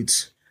your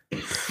boots.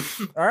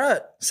 All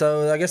right.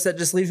 So I guess that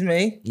just leaves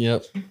me.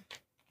 Yep.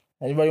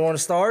 Anybody want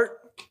to start?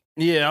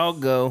 yeah, I'll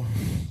go.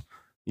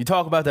 You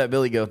talk about that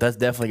Billy Goat. That's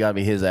definitely got to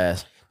be his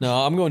ass. No,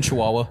 I'm going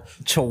Chihuahua.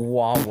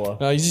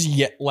 Chihuahua. He's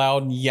just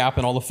loud and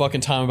yapping all the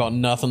fucking time about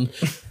nothing.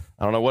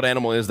 I don't know what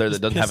animal is there that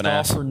doesn't have Pissed an off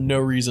ass. for no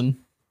reason.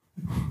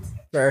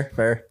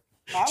 Fair.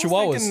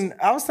 Chihuahuas.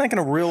 I was thinking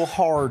a real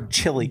hard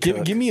chili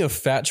cook. Give me a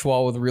fat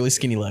Chihuahua with really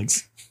skinny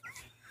legs.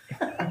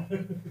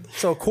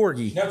 So a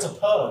corgi. no, it's a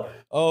pug.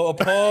 Oh, a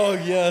pug.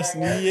 Yes.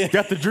 Yeah.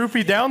 Got the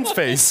droopy Downs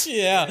face.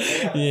 Yeah.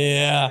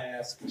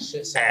 Yeah.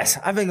 Ass.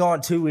 I've been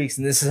gone 2 weeks,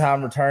 and this is how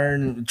I'm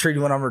returned.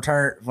 Treated when I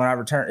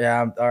return.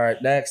 Yeah. All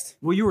right. Next.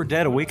 Well, you were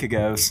dead a week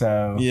ago,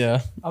 so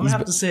Yeah. I'm gonna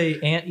have to say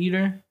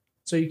anteater,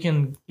 so you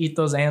can eat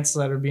those ants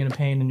that are being a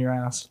pain in your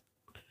ass.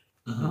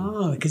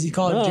 Oh, because you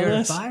call it Oh, Jared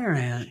nice. Fire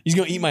Ant. He's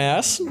gonna eat my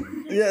ass.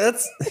 Yeah,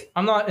 that's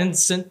I'm not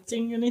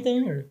incenting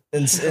anything or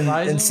incenting. I'm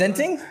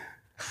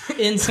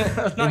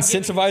not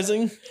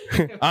Incentivizing.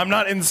 I'm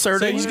not So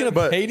inserting. he's gonna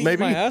but pay to eat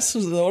maybe my ass?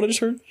 Is that what I just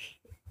heard?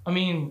 I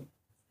mean,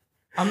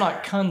 I'm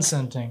not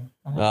consenting.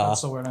 I think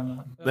that's the word I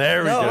meant.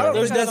 There we No, I go. don't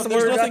There's think that's the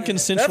nothing word. nothing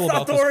consensual That's not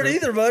about the this word group.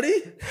 either, buddy.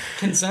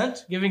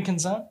 Consent? Giving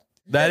consent?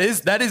 That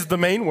is the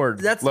main word.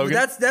 That's Logan.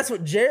 that's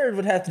what Jared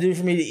would have to do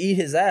for me to eat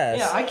his ass.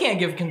 Yeah, I can't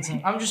give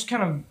consent. I'm just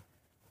kind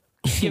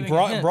of giving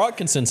a hint. Brock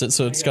consents it,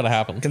 so it's gotta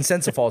happen.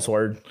 Consent's a false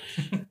word.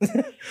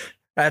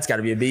 That's got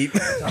to be a beep.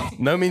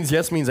 No means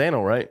yes means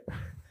anal, right?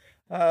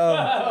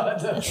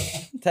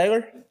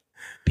 Taylor.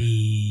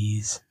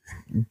 Bees.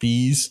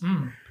 Bees.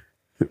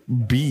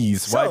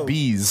 Bees. Why So-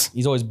 bees?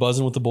 He's always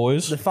buzzing with the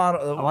boys. The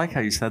final. I like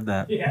how you said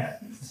that.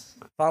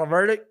 Final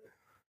verdict.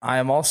 I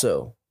am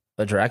also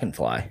a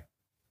dragonfly.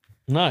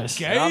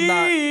 Nice.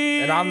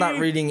 And I'm not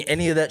reading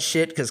any of that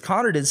shit because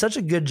Connor did such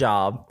a good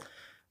job.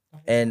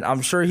 And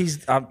I'm sure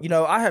he's,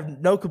 I have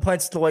no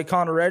complaints to the way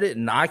Connor read it,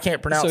 and I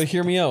can't pronounce. So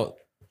hear me out.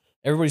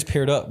 Everybody's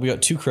paired up. We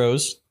got 2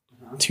 crows,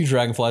 2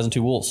 dragonflies, and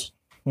 2 wolves.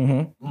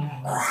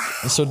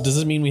 Mm-hmm. So does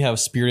this mean we have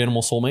spirit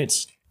animal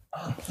soulmates?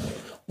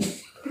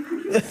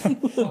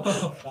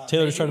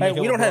 Taylor's trying to Hey,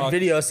 make we don't have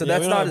video, so Yeah,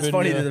 that's we don't not have as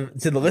funny video.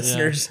 to the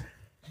listeners.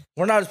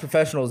 We're not as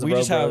professional as the We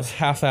just Robe have Bros.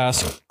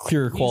 half-ass,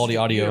 clearer quality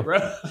audio.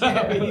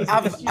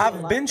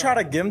 I've been trying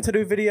to get them to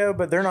do video,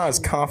 but they're not as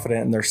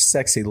confident in their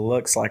sexy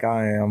looks like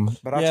I am.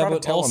 But I Yeah, try to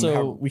but tell them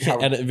also we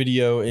can't how, edit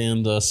video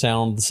and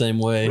sound the same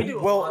way.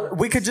 Well,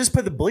 we could just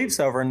put the bleeps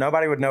over, and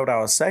nobody would know what I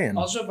was saying.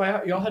 Also,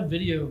 if y'all had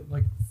video,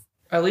 like,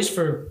 at least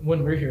for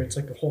when we're here, it's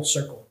like a whole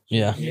circle.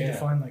 Yeah. You need to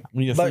find, like,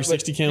 We need a But-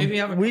 360 cam. maybe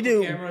have a We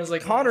couple do. cameras,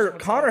 like,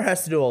 Connor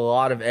has to do a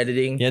lot of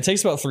editing. Yeah, it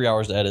takes about 3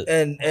 hours to edit.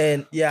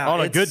 And yeah, On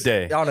a it's- good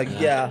day.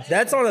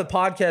 That's on a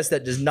podcast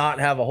that does not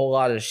have a whole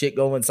lot of shit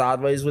going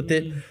sideways with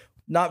it.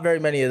 Not very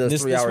many of those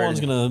This 3 hour. one's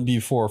going to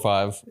be 4 or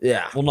 5.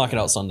 Yeah. We'll knock it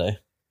out Sunday.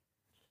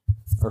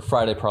 Or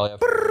Friday, probably.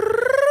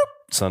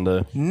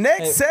 Sunday.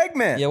 Next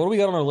segment. Yeah, what do we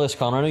got on our list,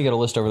 Connor? I know you got a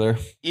list over there.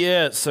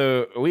 Yeah,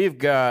 so we've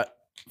got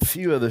a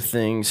few other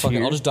things Fuck it,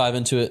 here. I'll just dive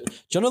into it. Do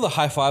you know the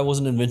high five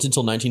wasn't invented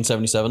until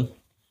 1977?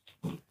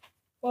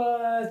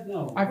 What?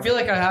 No. I feel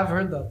like I have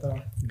heard that, though.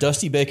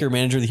 Dusty Baker,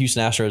 manager of the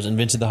Houston Astros,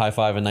 invented the high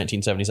five in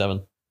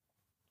 1977.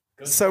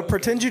 So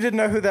pretend you didn't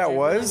know who that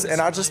was,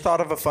 and I just thought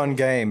of a fun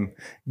game.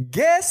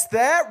 Guess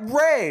that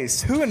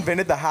race. Who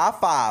invented the high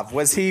five?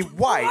 Was he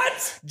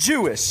white,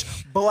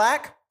 Jewish,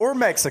 black, or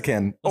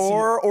Mexican,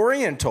 or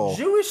Oriental?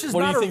 Jewish is What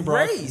do not you think, a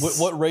Brock? race.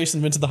 What race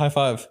invented the high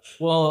five?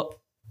 Well,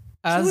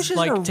 Jewish as, isn't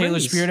like, a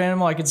Taylor's race. spirit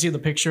animal, I could see the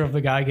picture of the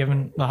guy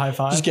giving the high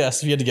five. Just guess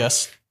if you had to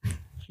guess.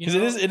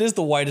 Because it is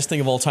the whitest thing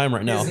of all time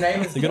right now. His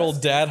name is The good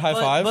old dad high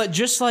five. But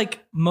just like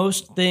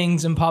most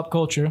things in pop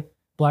culture,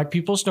 black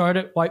people start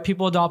it, white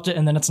people adopt it,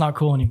 and then it's not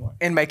cool anymore.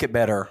 And make it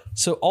better.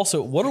 So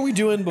also, what are we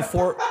doing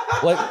before?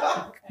 Like,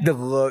 The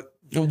look.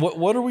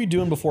 what are we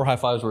doing before high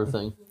fives were a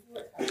thing?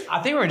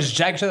 I think we're just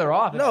jacking each other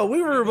off. No,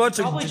 we were a bunch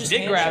of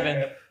Dick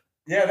grabbing.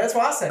 Yeah, that's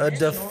why I said. a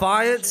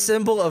defiant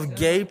symbol of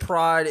gay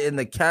pride in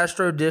the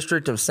Castro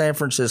district of San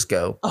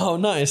Francisco. Oh,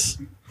 nice.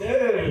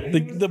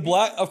 The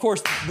black, of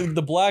course,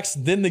 the blacks,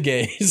 then the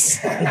gays.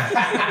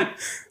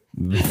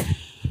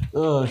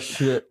 Oh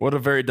shit! What a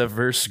very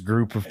diverse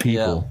group of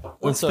people. Yeah.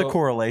 What's the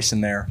correlation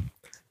there?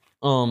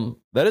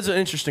 That is an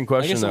interesting I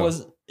question, guess it though.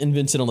 was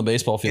invented on the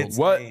baseball field. It's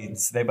What-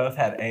 AIDS. They both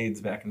had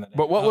AIDS back in the day.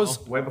 But what was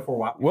way before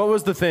white? what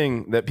was the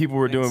thing that people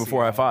were doing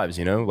before high fives?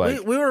 You know,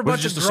 like We were a was bunch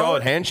it just of a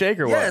solid grown- handshake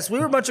or Yes, what? we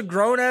were a bunch of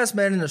grown ass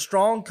men in a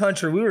strong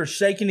country. We were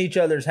shaking each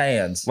other's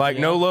hands. Like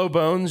no low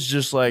bones,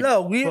 just like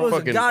No, it was a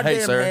fucking, goddamn hey,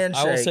 sir.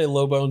 handshake. I will say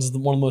low bones is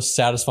one of the most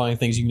satisfying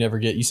things you can ever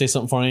get. You say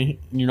something funny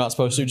and you're not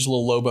supposed to, just a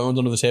little low bones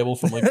under the table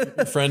from like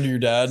your friend or your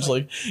dad. Just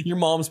like your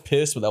mom's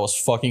pissed, but that was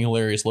fucking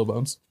hilarious. Low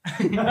bones.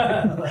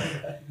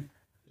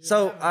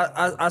 So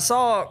I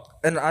saw,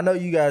 and I know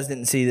you guys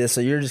didn't see this,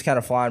 so you're just kind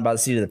of flying by the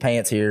seat of the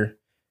pants here.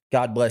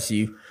 God bless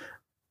you.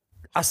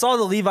 I saw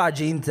the Levi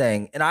Jean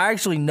thing, and I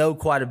actually know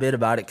quite a bit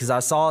about it because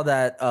I saw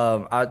that.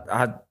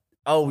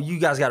 You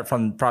guys got it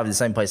from probably the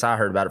same place I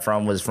heard about it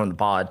from, was from the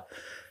pod.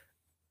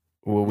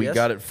 Well, we Yes?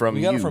 got it from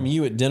We you. got it from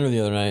you at dinner the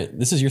other night.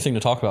 This is your thing to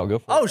talk about. Go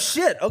for it. Oh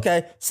shit!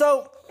 Okay,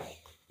 so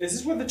Is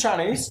this with the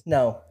Chinese?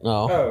 no,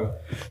 Oh. Oh,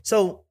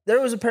 so there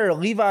was a pair of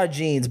Levi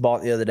jeans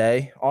bought the other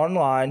day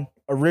online,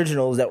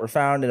 originals that were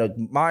found in a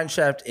mine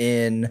shaft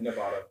in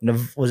Nevada.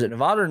 was it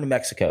Nevada or New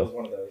Mexico?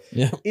 One of those.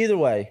 Yeah. Either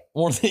way,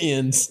 One of the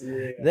ends.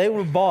 they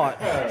were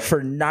bought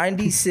for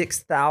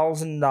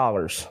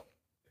 $96,000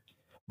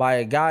 by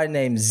a guy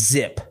named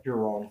Zip. You're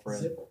wrong,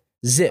 friend.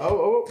 Zip.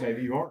 Oh,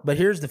 maybe you aren't. But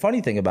here's the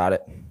funny thing about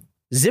it: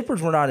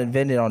 zippers were not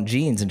invented on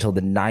jeans until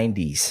the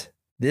 90s.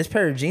 This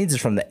pair of jeans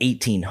is from the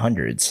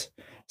 1800s,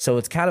 so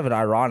it's kind of an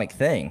ironic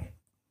thing.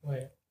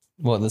 Wait.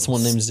 What? This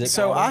one named Zip.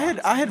 So I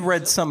had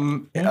read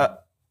some.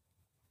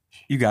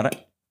 You got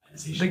it.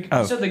 You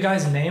said the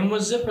guy's name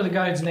was Zip or the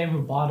guy's name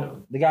who bought it?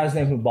 The guy's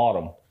name who bought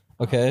them.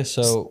 Okay,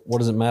 so what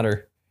does it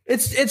matter?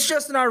 It's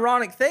just an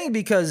ironic thing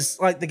because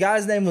like the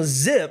guy's name was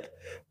Zip,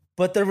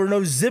 but there were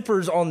no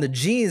zippers on the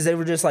jeans. They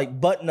were just like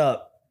button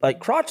up, like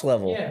crotch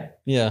level. Yeah.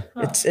 Yeah.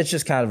 It's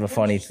just kind of a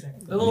funny.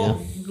 A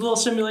little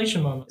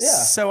simulation moment. Yeah.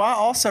 So I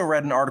also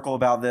read an article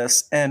about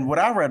this, and what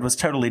I read was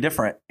totally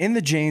different. In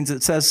the jeans,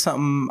 it says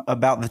something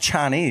about the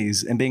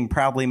Chinese and being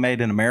proudly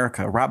made in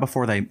America right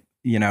before they,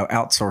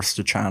 outsourced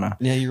to China.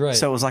 Yeah, you're right.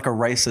 So it was like a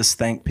racist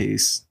think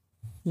piece.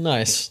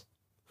 Nice.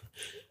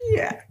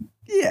 Yeah.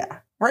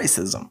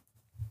 Racism.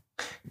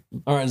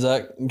 All right,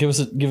 Zach, give us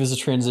a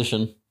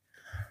transition.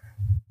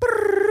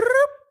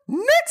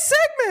 Next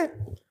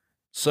segment.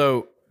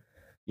 So,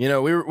 we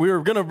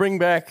were gonna bring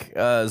back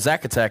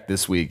Zack Attack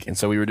this week, and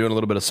so we were doing a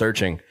little bit of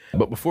searching.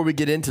 But before we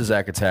get into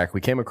Zack Attack,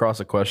 we came across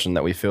a question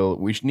that we feel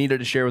we needed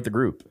to share with the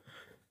group,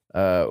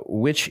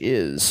 which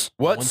is: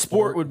 what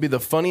sport would be the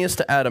funniest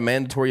to add a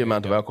mandatory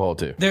amount of alcohol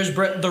to?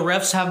 The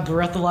refs have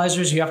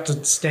breathalyzers. You have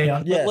to stay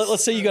on. Yes.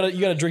 Let's say you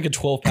gotta drink a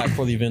 12-pack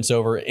before the event's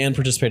over and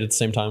participate at the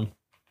same time.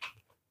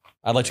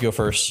 I'd like to go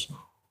first.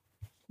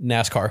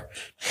 NASCAR.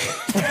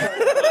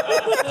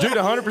 Dude,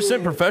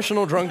 100%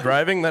 professional drunk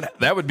driving,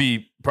 that would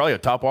be probably a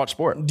top watch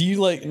sport. Do you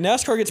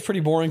NASCAR gets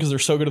pretty boring because they're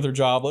so good at their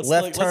job.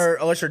 Left turn,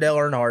 unless you're Dale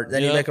Earnhardt,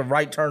 then you make a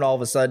right turn all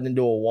of a sudden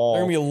into a wall.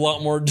 There are gonna be a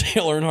lot more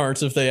Dale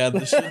Earnhardts if they add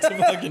this shit to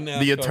fucking NASCAR.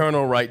 The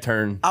eternal right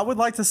turn. I would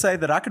like to say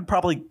that I could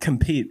probably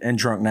compete in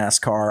drunk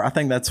NASCAR. I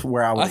think that's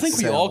where I would. I think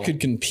we all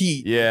could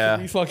compete. Yeah.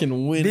 Can we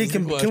fucking win?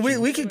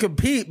 We can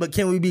compete, but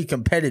can we be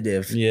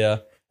competitive? Yeah.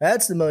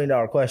 That's the $1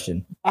 million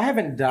question. I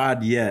haven't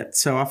died yet,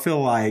 so I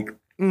feel like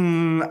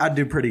I'd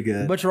do pretty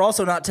good. But you're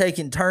also not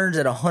taking turns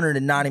at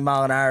 190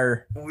 mile an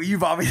hour.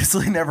 You've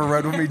obviously never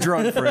rode with me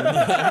drunk, friend.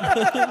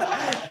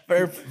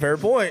 Fair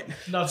point.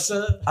 Enough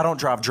said. I don't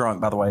drive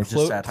drunk, by the way.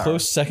 Just satire.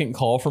 Close second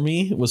call for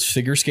me was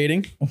figure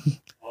skating.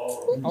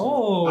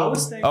 Oh. I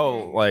was thinking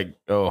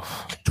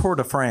Tour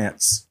de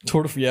France.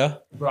 Yeah.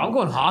 Bro, I'm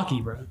going hockey,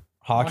 bro.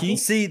 Hockey.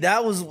 See,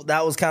 that was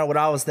kind of what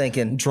I was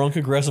thinking. Drunk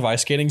aggressive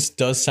ice skating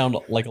does sound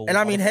like a. And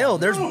I mean, hell,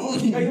 there's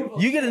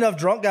you get enough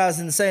drunk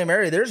guys in the same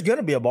area, there's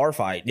gonna be a bar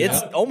fight.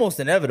 It's almost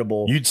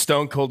inevitable. You'd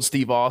stone cold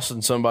Steve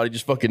Austin somebody,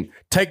 just fucking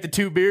take the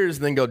 2 beers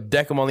and then go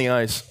deck them on the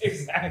ice.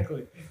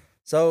 Exactly.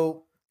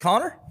 So,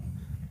 Connor,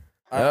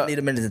 I don't need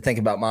a minute to think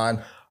about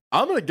mine.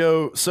 I'm going to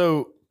go.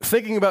 So,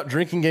 thinking about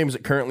drinking games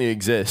that currently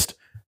exist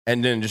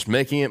and then just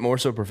making it more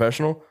so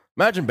professional,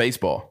 imagine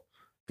baseball.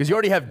 Because you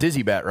already have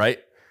Dizzy Bat, right?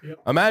 Yep.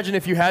 Imagine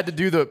if you had to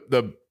do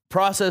the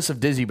process of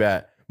Dizzy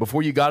Bat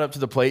before you got up to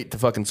the plate to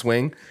fucking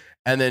swing.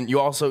 And then you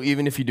also,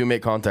 even if you do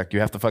make contact, you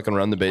have to fucking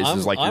run the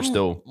bases you're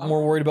still. I'm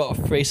more worried about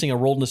facing a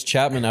Roldness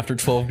Chapman after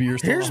 12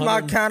 beers. Here's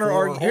my counter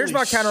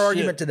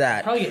argument to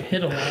that. Probably get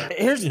hit a lot.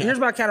 Here's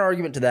my counter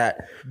argument to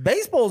that.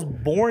 Baseball's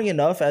boring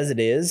enough as it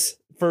is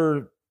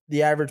for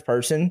the average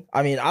person.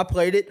 I mean, I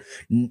played it.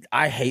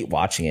 I hate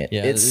watching it.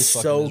 Yeah, it's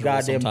so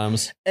goddamn.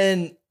 Sometimes.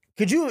 And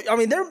could you? I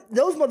mean,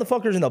 those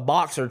motherfuckers in the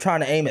box are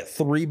trying to aim at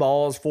 3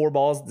 balls, 4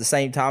 balls at the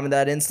same time in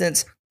that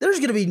instance. There's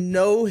going to be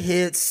no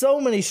hits, so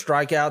many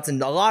strikeouts,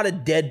 and a lot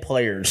of dead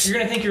players. You're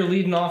going to think you're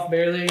leading off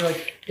barely,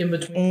 like in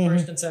between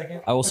first and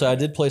second. I will say I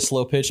did play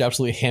slow pitch,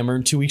 absolutely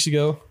hammered 2 weeks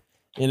ago,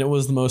 and it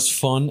was the most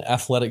fun,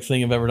 athletic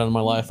thing I've ever done in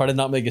my life. I did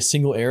not make a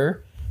single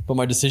error, but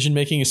my decision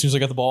making as soon as I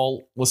got the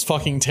ball was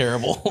fucking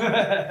terrible.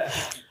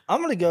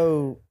 I'm going to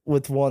go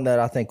with one that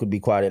I think would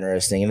be quite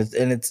interesting,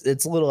 and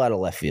it's a little out of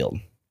left field.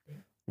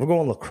 We're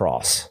going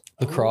lacrosse.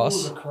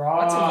 Lacrosse? That's a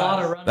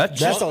lot of running. That's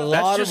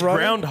just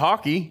ground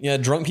hockey. Yeah,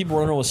 drunk people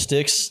running with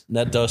sticks.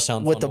 That does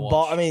sound with fun the to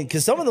ball. watch. I mean,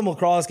 because some of the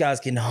lacrosse guys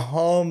can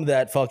hum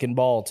that fucking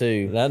ball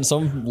too. That and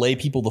some lay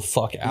people the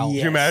fuck out. Can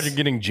you imagine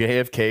getting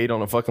JFK'd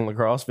on a fucking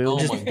lacrosse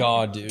field? Oh my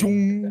god, dude.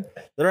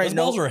 There ain't Those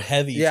balls are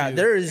heavy. Yeah, too.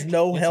 there is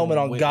no helmet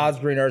on wind. God's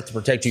green earth to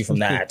protect you from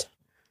that.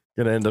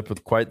 Gonna end up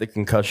with quite the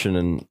concussion.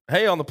 And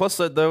hey, on the plus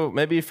side though,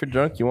 maybe if you're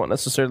drunk, you won't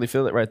necessarily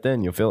feel it right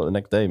then. You'll feel it the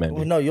next day, maybe.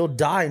 Well, no, you'll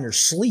die in your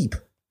sleep.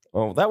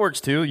 Oh, that works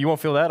too. You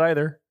won't feel that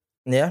either.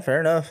 Yeah, fair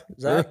enough.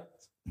 Zach?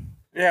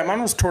 Yeah, mine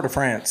was Tour de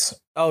France.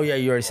 Oh yeah,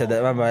 you already said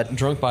that. My bad.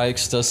 Drunk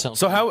bikes does sound.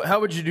 So how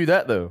would you do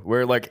that though?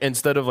 Where like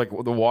instead of like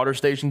the water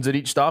stations at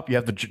each stop, you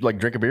have to like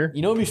drink a beer?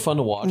 You know, it'd be fun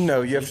to watch.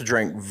 No, you have to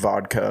drink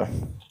vodka.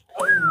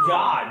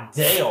 God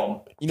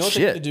damn. You know what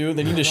they need to do?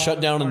 They need to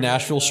shut down a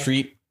Nashville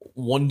street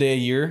one day a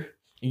year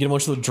and get a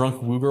bunch of the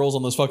drunk woo girls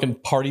on those fucking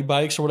party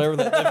bikes or whatever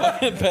that they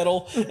fucking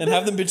pedal and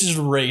have them bitches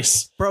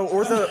race. Bro,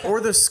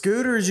 or the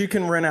scooters you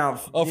can rent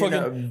out. Oh,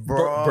 fucking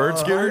bird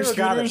Scooters. scooters?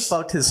 Guy that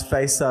fucked his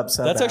face up.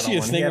 So That's bad actually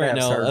a on one. He thing had to right have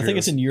now. I surgery. think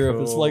it's in Europe.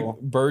 It's Cool. like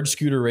bird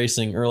scooter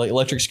racing or like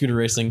electric scooter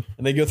racing.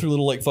 And they go through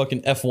little like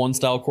fucking F1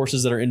 style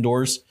courses that are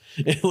indoors.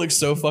 It looks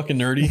so fucking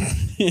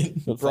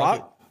nerdy.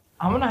 Brock?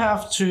 I'm going to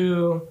have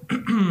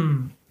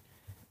to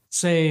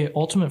say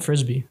Ultimate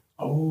Frisbee.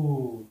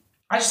 Oh.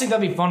 I just think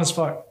that'd be fun as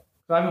fuck.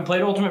 I haven't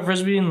played Ultimate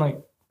Frisbee in like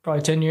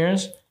probably 10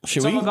 years.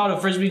 Should Something we? about a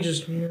Frisbee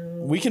just...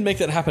 We can make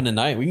that happen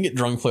tonight. We can get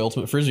drunk, play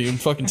Ultimate Frisbee, and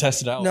fucking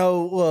test it out.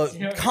 No, look,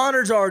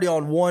 Connor's already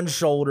on one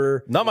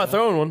shoulder. Not my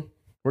throwing one.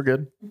 We're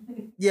good.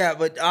 Yeah,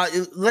 but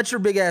let your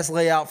big ass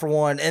lay out for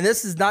one. And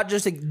this is not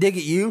just a dig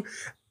at you.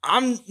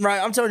 I'm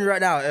telling you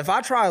right now, if I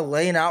try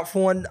laying out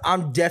for one,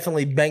 I'm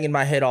definitely banging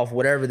my head off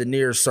whatever the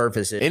nearest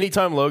surface is.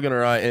 Anytime Logan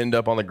or I end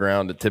up on the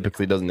ground, it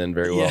typically doesn't end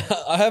very well. Yeah,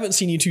 I haven't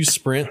seen you two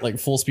sprint like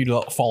full speed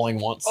without falling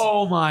once.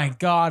 Oh my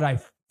god, I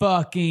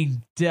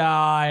fucking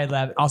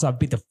died. Also, I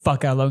beat the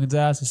fuck out of Logan's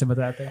ass. You see about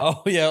that thing?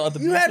 Oh yeah, at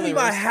the You had me beginning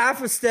by race.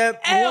 half a step,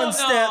 Hell one no.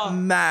 step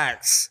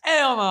max.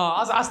 Hell no.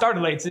 I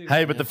started late too.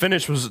 Hey, but the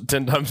finish was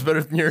 10 times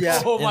better than yours.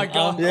 Yeah. Oh my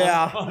god.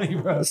 Yeah. Funny,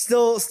 bro.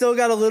 Still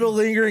got a little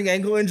lingering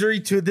ankle injury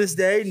to this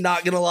day.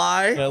 Not gonna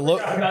lie. Yeah,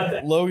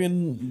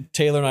 Logan,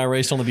 Taylor, and I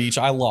raced on the beach.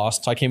 I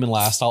lost. I came in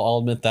last. I'll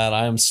admit that.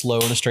 I am slow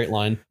in a straight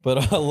line.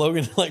 But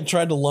Logan like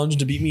tried to lunge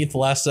to beat me at the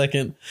last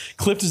second,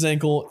 clipped his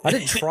ankle. I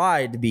didn't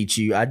try to beat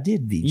you. I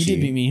did beat you. You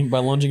did beat me by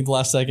lunging at the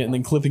last second and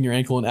then clipping your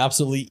ankle and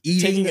absolutely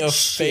Eating taking a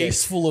shit.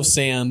 face full of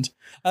sand.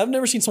 I've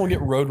never seen someone get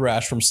road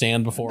rash from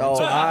sand before Oh,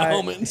 until that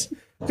moment.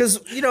 Because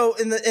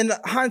in the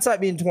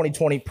hindsight being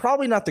 2020,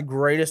 probably not the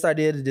greatest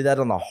idea to do that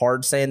on the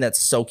hard sand that's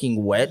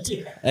soaking wet.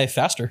 Hey,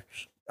 faster.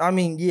 I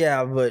mean,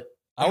 yeah, but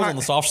I was on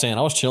the soft sand.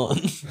 I was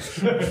chilling.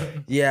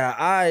 yeah,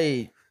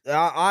 I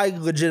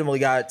legitimately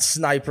got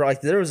sniper.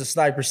 Like there was a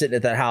sniper sitting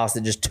at that house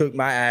that just took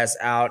my ass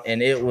out,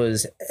 and it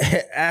was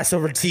ass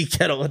over tea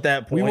kettle at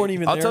that point. We weren't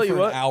even I'll there tell for you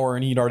what. an hour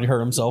and he'd already hurt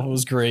himself. It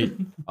was great.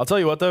 I'll tell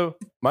you what, though.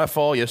 My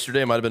fall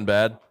yesterday might have been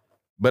bad,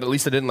 but at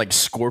least I didn't like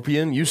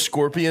scorpion. You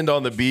scorpioned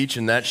on the beach,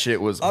 and that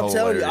shit was I'm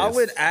telling you, I hilarious.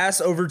 went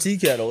ass over tea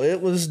kettle.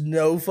 It was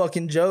no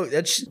fucking joke.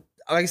 That's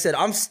like I said.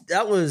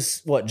 That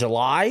was what,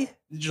 July.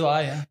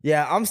 July, yeah.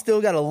 Yeah, I'm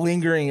still got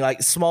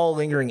a small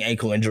lingering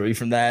ankle injury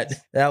from that.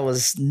 That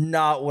was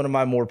not one of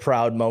my more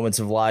proud moments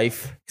of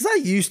life because I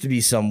used to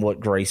be somewhat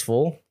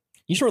graceful.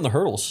 You should run the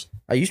hurdles.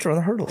 I used to run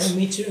the hurdles,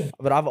 Me too.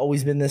 but I've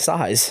always been this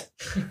size.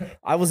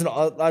 I was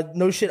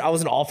no shit. I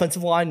was an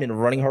offensive lineman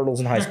running hurdles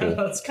in high school.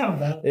 That's kind of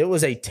bad. It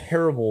was a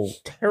terrible,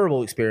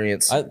 terrible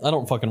experience. I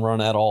don't fucking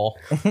run at all.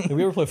 If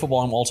we ever play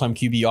football, I'm all-time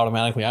QB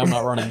automatically. I'm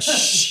not running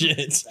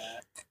shit.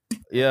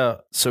 Yeah.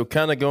 So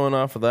kind of going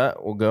off of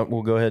that, we'll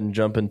go ahead and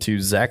jump into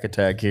Zach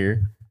Attack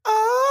here.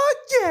 Oh,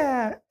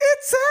 yeah.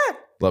 It's Zach.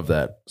 Love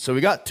that. So we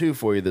got two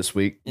for you this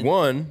week.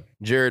 One,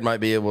 Jared might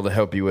be able to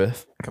help you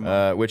with,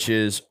 which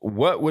is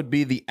what would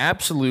be the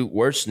absolute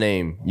worst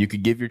name you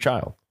could give your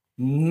child?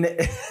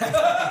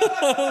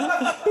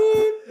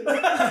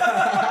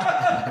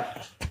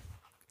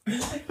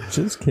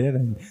 Just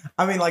kidding.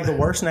 I mean, like the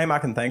worst name I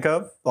can think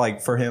of,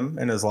 like for him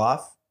in his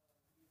life.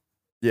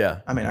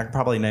 Yeah. I mean, I could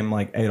probably name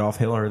like Adolf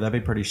Hitler. That'd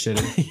be pretty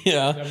shitty.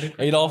 Yeah.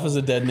 Adolf is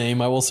a dead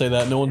name. I will say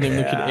that. No one named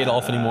their kid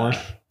Adolf anymore.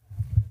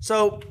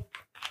 So,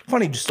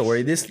 funny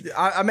story.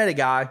 I met a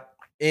guy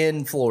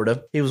in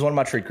Florida. He was one of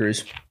my tree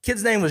crews.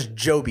 Kid's name was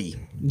Joby.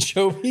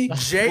 Joby?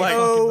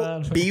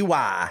 Joby.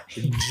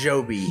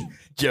 Joby.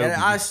 Joby. And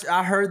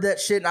I heard that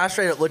shit and I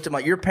straight up looked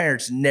at your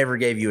parents never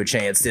gave you a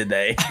chance, did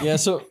they? Yeah,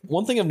 so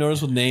one thing I've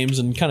noticed with names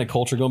and kind of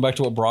culture, going back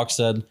to what Brock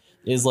said,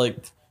 is like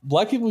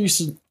black people we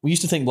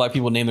used to think black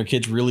people name their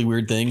kids really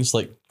weird things,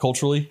 like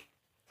culturally.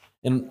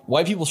 And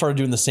white people started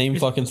doing the same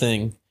fucking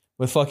thing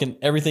with fucking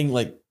everything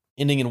like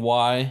ending in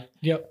Y.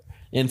 Yep.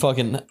 And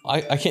fucking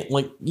I can't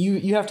like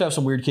you have to have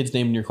some weird kids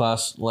name in your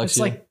class, Alexia.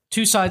 It's like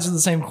two sides of the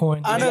same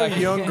coin. I know a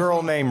young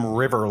girl named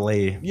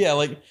Riverly. yeah,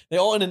 like they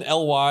all end in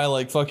LY,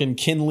 like fucking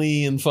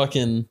Kinley and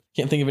fucking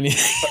can't think of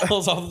anything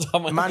else off the top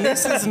of my My head.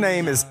 niece's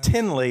name is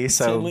Tinley,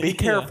 so Tinley, be yeah.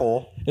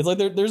 careful. It's like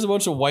there's a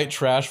bunch of white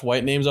trash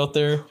white names out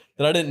there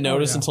that I didn't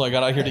notice until I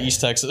got out here to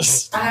East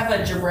Texas. I have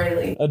a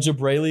Jabrayli. A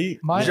Jabrayli.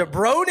 My,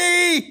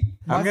 Jabroni!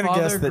 I'm gonna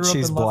father guess that grew up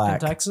she's in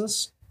black. Lufkin,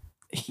 Texas.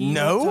 He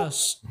No? went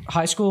to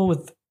high school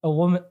with a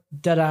woman,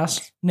 dead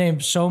ass,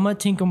 named Soma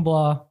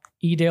Tinkenblaw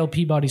Edale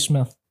Peabody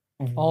Smith.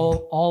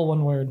 All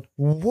one word.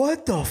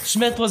 What the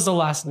Smith was the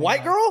last name.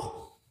 white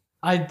girl?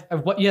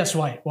 Yes,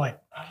 white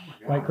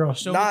girl.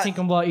 Soma Not-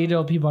 Tinkenblaw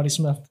Edale Peabody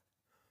Smith.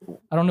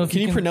 I don't know if Can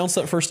you you can pronounce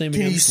that first name Can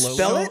again you slowly?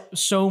 spell it?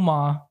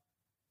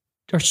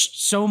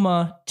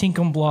 Soma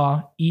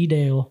Tinkenblaw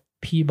Edale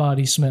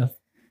Peabody Smith.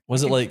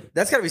 Was it like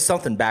That's gotta be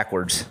something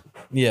backwards.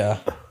 yeah?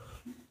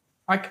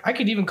 I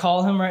could even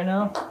call him right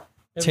now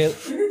to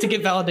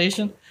get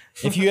validation.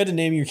 If you had to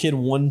name your kid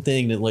one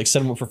thing that like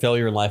set him up for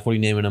failure in life, what are you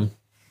naming him?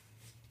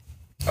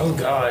 Oh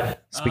God.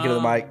 Speaking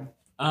of the mic.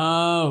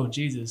 Oh,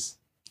 Jesus.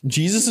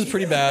 Jesus is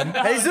pretty bad.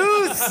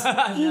 Jesus!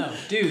 No,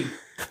 dude.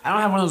 I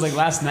don't have one of those like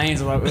last names.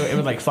 It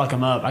would like fuck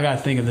him up. I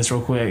gotta think of this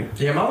real quick.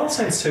 Yeah, my last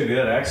name's too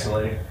good,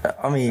 actually.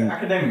 I mean, I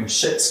could name him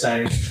Shit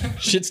Stain.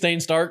 Shit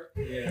stain Stark.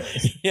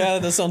 Yeah,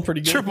 that sounds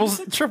pretty good.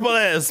 Triple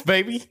S,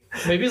 baby.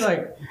 Maybe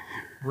like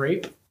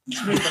rape.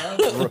 Rape.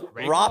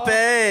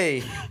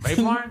 Ray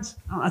Barnes?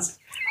 Oh, that's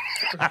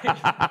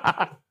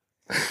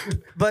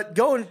But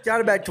going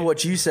back to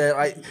what you said,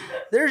 I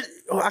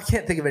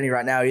can't think of any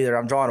right now either.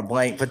 I'm drawing a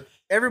blank, but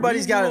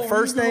everybody's got a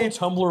first name.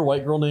 Tumblr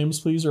white girl names,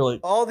 please, or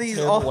like All these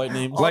terrible white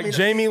names. Like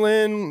Jamie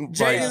Lynn,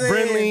 like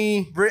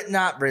Brinley.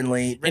 Not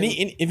Brinley.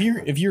 Any if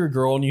you're a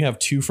girl and you have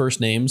two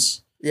first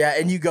names, Yeah,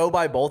 and you go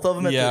by both of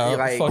them. At Yeah, the,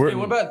 like, fuck We're,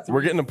 what about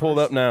we're getting it pulled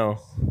up now.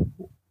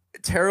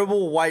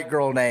 terrible white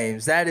girl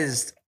names. That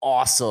is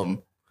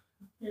awesome.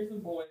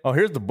 Oh,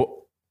 here's the boy.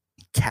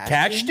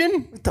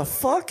 Caxton? What the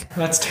fuck?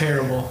 That's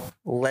terrible.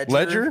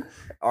 Ledger?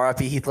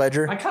 R.I.P. Heath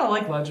Ledger. I kind of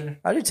like Ledger.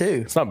 I do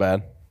too. It's not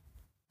bad.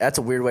 That's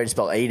a weird way to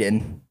spell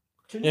Aiden.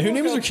 Yeah, who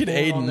names their kid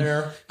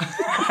Aiden?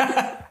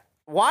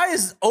 Why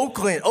is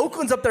Oakland?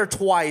 Oakland's up there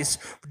twice,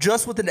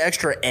 just with an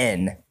extra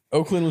N.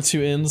 Oakland with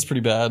 2 N's,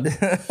 pretty bad.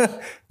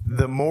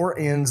 The more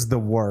ends, the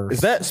worse.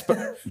 Is that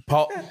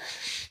Paul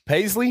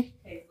Paisley?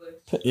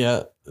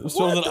 Yeah.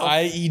 Spelled with an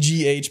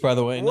IEGH, by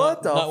the way.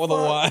 What the not with a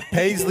fuck? Y.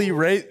 Paisley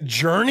Ray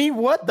Journey?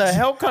 What the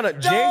hell kind of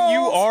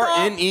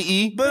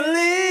Jurnee?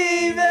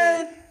 Believe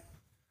it.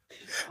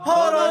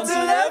 Hold on to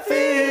that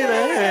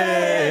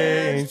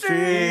feeling.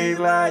 Street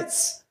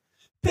lights.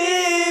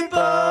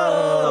 People.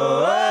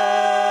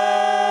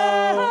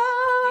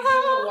 These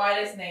are the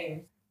widest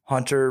names.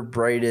 Hunter,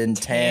 Braden,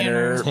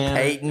 Tanner,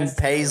 Peyton,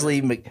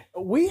 Paisley.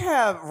 We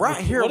have right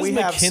here. What is We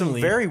have some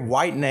McKinley? very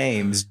white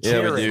names: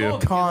 Yeah, we Jared,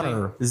 do.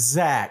 Connor,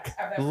 Zach,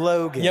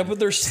 Logan. Yeah, but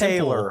they're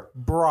Taylor,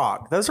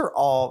 Brock. Those are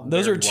all.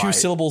 Those very are 2 white.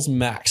 syllables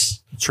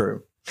max.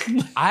 True.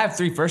 I have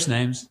 3 first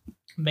names.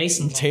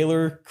 Mason.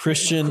 Taylor,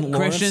 Christian,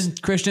 Lawrence.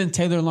 Christian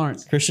Taylor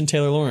Lawrence. Christian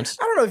Taylor Lawrence.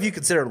 I don't know if you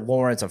consider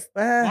Lawrence a.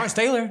 Lawrence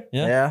Taylor.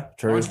 Yeah. Yeah,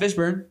 true. Lawrence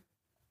Fishburne.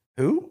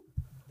 Who?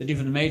 The dude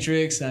from The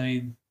Matrix. I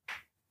mean,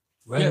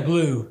 red and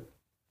blue.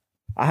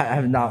 I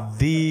have not.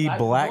 The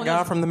black one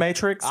guy is- from the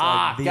Matrix.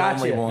 Ah, the gotcha.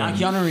 only one. Not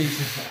Keanu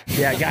Reeves.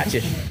 Yeah,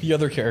 gotcha. The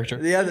other character.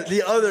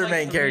 The other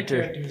main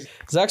character.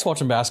 Zach's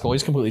watching basketball.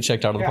 He's completely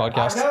checked out of the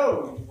podcast.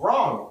 No,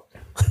 wrong.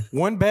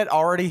 One bet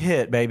already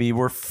hit, baby.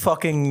 We're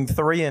fucking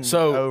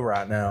 3-0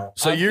 right now.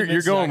 So I'm you're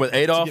convinced going Zach with to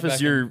Adolf get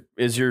as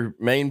back your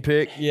main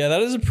pick? Yeah,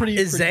 that is a pretty.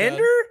 Is pretty Xander?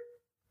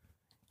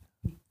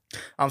 bad.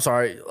 I'm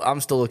sorry.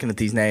 I'm still looking at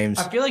these names.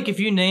 I feel like if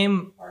you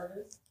name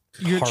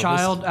your Harvest.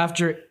 child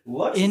after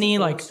any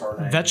like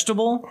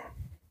vegetable,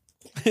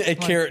 Hey,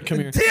 Carrot, come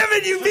here. Damn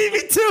it, you beat me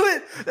to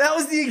it. That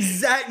was the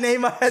exact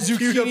name I had.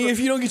 Zucchini, if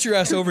you don't get your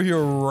ass over here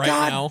right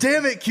God now.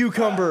 damn it,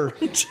 cucumber.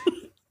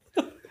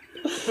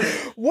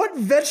 What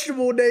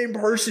vegetable name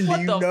person do What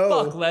you the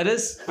know? fuck,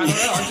 lettuce? I don't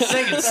know. I'm just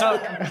saying it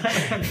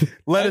sucks.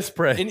 Let us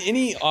pray. In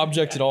any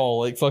object at all,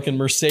 like fucking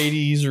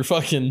Mercedes or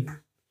fucking.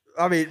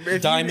 I mean,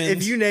 if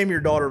Diamonds. you name your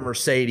daughter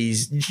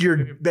Mercedes, you're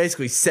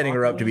basically setting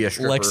her up to be a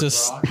stripper.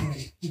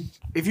 Lexus.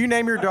 If you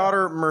name your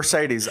daughter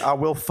Mercedes, I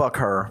will fuck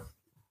her.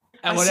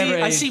 At I whatever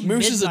see, I age. see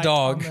Moose is a midnight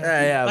dog. on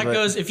there. Yeah, that but-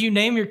 goes, if you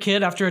name your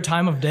kid after a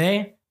time of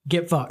day,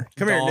 get fucked.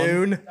 Come Dawn. here,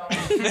 Noon.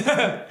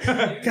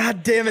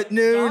 God damn it,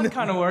 Noon. Dawn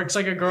kind of works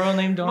like a girl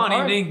named Dawn. Come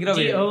on, Indy, get over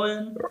here.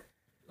 D-O-N.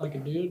 Like a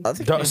dude. I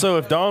think So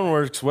if Dawn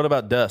works, what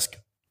about Dusk?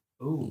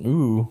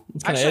 Ooh,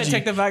 it's kind of Actually, I edgy.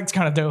 take that back. It's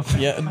kind of dope.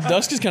 Yeah,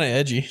 Dusk is kind of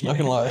edgy. Not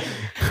gonna lie.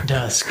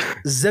 Dusk.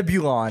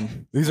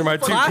 Zebulon. These are my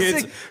 2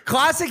 kids.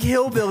 Classic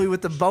hillbilly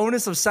with the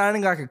bonus of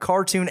sounding like a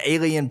cartoon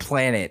alien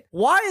planet.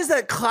 Why is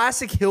that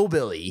classic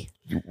hillbilly?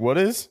 What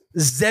is?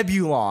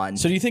 Zebulon.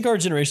 So do you think our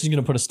generation is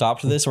gonna put a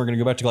stop to this, and we're gonna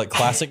go back to like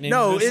classic names?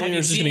 No, eventually, or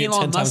it's just gonna get 10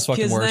 times Musk's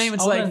fucking kid's worse? name?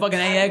 It's like fucking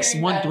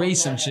AX13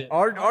 some shit.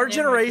 Our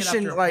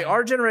generation, like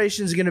our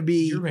generation is gonna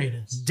be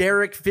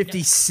Derek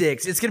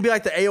 56. It's gonna be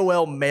like the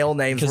AOL mail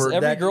names Because where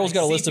every that girl's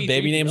got a list of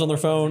baby names on their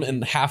phone,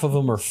 and half of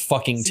them are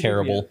fucking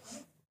terrible.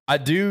 I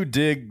do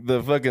dig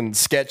the fucking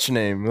sketch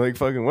name. Like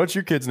fucking, what's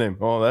your kid's name?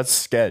 Oh, that's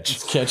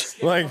Sketch.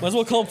 Catch. Like, Might as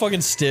well call him fucking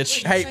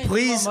Stitch. Hey,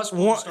 please,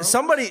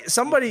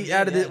 somebody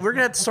out of this. We're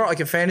gonna have to start like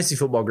a fantasy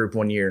football group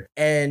one year,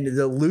 and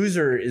the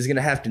loser is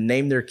gonna have to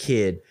name their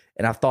kid.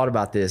 And I've thought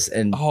about this,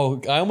 and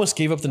Oh, I almost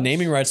gave up the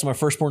naming rights to my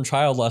firstborn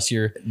child last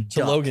year to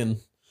Duck. Logan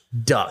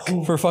Duck.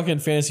 for fucking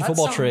fantasy That's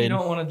football something you trade.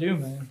 don't want to do,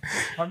 man.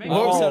 Or maybe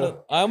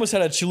I almost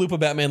had a Chalupa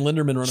Batman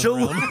Linderman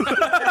running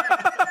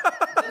around.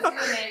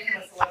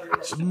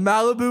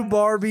 Malibu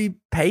Barbie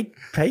Pate.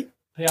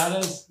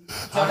 Piatas.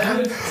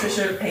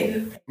 Trisha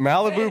Payton.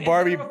 Malibu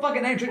Barbie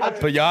Fucking name.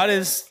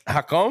 Payadas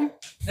Hakom?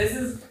 This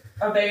is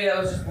a baby that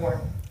was just born.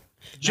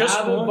 Just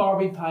Malibu one.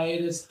 Barbie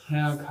Pietas.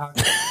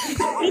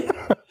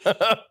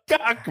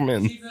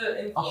 Cockman. She's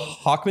an influencer.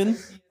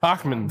 Hawkman?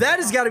 Hockman. That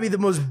has got to be the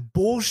most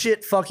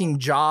bullshit fucking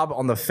job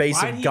on the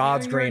face of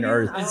God's green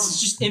earth. It's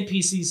just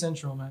NPC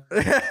Central, man.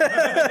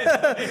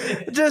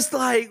 Just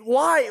like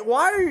why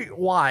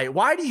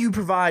do you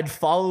provide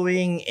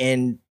following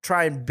and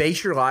try and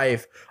base your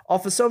life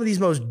off of some of these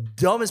most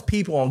dumbest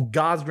people on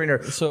God's green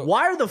earth? So-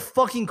 why are the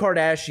fucking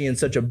Kardashians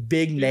such a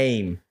big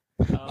name?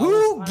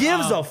 Who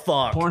gives a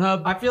fuck?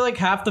 Pornhub. I feel like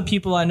half the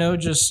people I know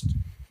just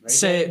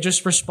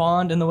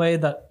respond in the way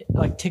that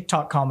like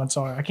TikTok comments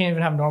are. I can't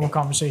even have normal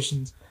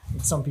conversations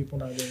with some people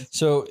nowadays.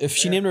 So if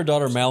she named her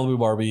daughter Malibu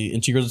Barbie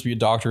and she grows up to be a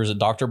doctor, is it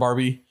Dr.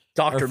 Barbie?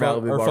 Dr. Or,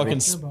 Malibu or Barbie.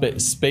 fucking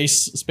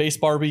space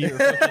Barbie or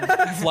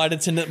fucking flight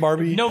attendant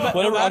Barbie? No, but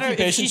whatever no matter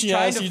occupation if she's she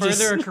trying has, to you further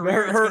just her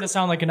career, it's going to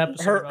sound like an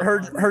episode.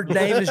 her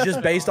name is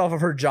just based off of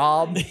her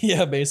job.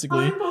 yeah,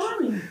 basically.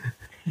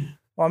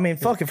 Well, I mean,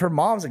 fuck, if her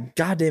mom's a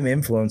goddamn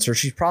influencer,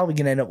 she's probably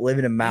gonna end up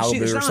living in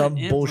Malibu or not some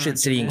an bullshit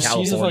city in She's a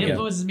California. fucking-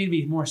 Influences me to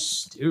be more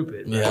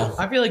stupid. bro. Yeah.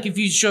 I feel like if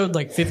you showed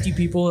like 50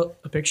 people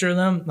a picture of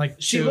them, like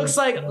She looks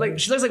like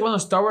she looks like one of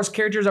those Star Wars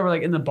characters that were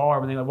like in the bar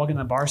when they like walk in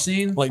the bar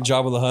scene. Like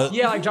Jabba the Hutt.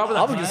 Yeah, like Jabba the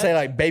I was Hutt. gonna say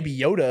like Baby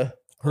Yoda.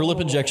 Her lip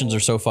injections are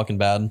so fucking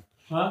bad.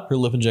 Huh? Her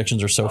lip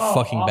injections are so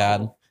fucking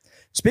bad.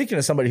 Speaking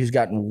of somebody who's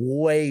gotten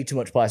way too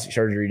much plastic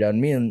surgery done,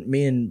 me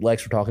and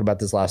Lex were talking about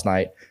this last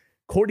night.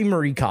 Courtney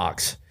Marie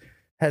Cox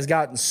has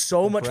gotten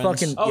so much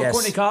Friends. fucking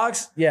Courtney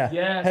Cox. Yeah,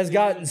 Yes, has dude.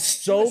 gotten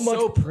so much.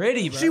 So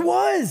pretty, bro. She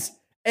was,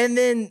 and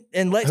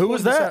Lex. Who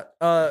was that?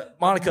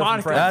 Monica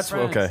from Friends. That's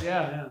okay.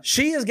 Yeah.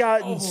 She has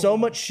gotten so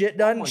much shit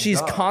done.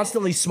 She's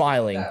constantly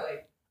smiling.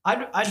 I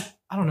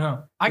don't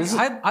know.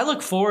 I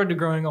look forward to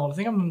growing old. I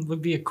think I'm gonna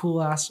be a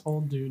cool ass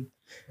old dude.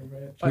 We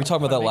were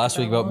talking about that last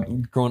week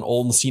about growing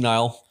old and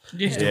senile.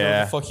 Yeah.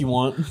 Whatever the fuck you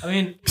want. I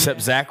mean, Except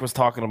Zach was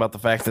talking about the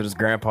fact that his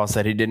grandpa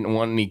said he didn't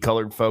want any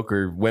colored folk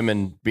or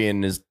women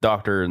being his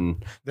doctor,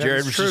 and That Jared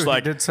is was true. just He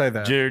like, did say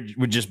that. Jared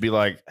would just be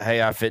like,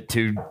 "Hey, I fit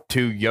two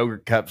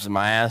yogurt cups in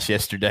my ass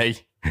yesterday.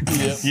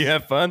 You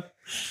have fun."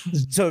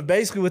 So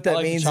basically, what that I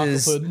like the means chocolate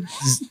is pudding.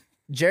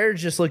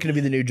 Jared's just looking to be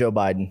the new Joe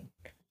Biden,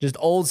 just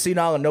old,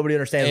 senile, and nobody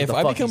understands Hey, if what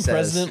I the fuck he become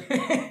says.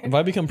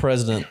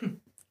 president,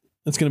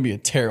 it's gonna be a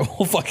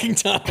terrible fucking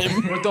time.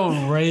 We're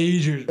throwing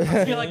ragers.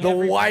 I feel like The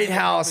every White president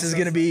House probably is says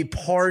going to be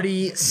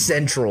party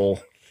central,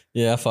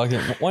 Yeah, fuck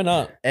it. Why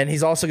not? and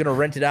he's also going to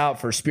rent it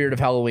out for Spirit of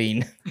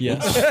Halloween.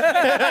 Yes.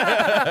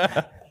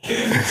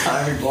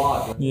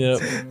 Yep.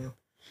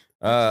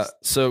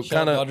 So Kind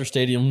kind of of Dodger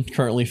Stadium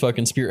currently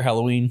fucking Spirit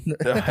Halloween.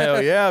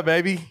 hell yeah,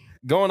 baby.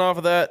 Going off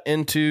of that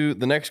into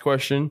the next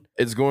question,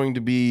 it's going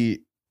to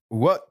be,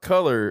 what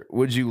color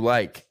would you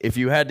like if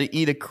you had to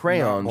eat a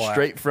crayon black.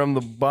 straight from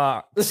the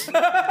box?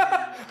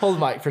 Hold the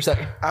mic for a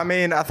second. I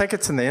mean, I think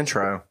it's in the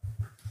intro.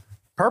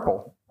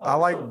 Purple. I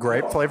like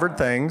grape flavored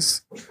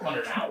things.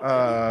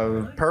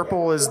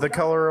 Purple is the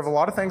color of a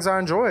lot of things I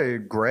enjoy.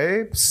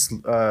 Grapes,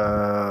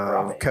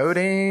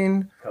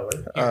 codeine.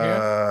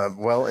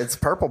 Well, it's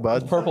purple,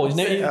 bud. Purple. He's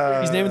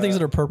naming things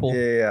that are purple.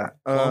 Yeah.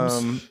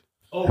 Plums.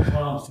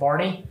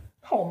 Barney.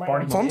 Oh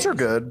man. Plums are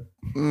good.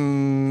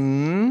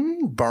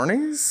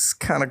 Barney's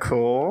kind of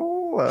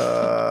cool. What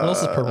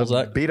else is purple,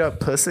 Zach? Beat up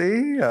pussy.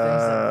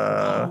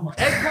 Eggplants.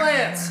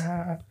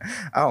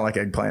 I don't like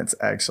eggplants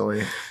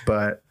actually,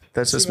 but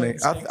that's just me.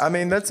 I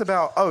mean, that's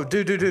about. Oh,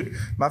 dude.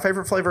 My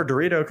favorite flavor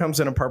Dorito comes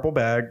in a purple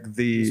bag.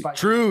 The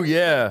True,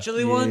 yeah.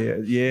 Chili one?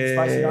 yeah.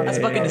 That's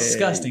fucking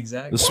disgusting,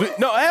 Zach. The sweet,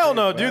 no, hell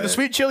no, dude. The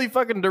sweet chili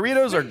fucking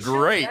Doritos are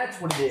great.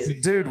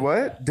 Dude,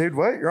 what?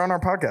 You're on our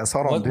podcast.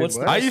 Hold on, What- dude. what's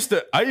What? I used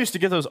to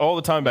get those all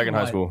the time back in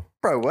high school.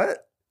 Bro, what?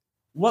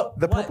 What?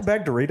 The purple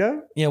bag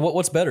Dorito? Yeah,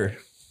 what's better?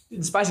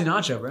 Spicy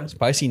nacho, bro.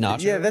 Spicy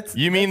nacho? Yeah, that's.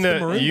 You mean that's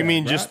the maroon you bag,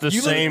 mean right? just the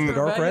You look- same?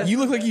 Dark red? You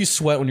look like you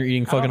sweat when you're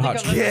eating fucking hot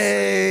think chocolate.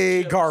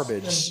 Yay,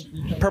 garbage.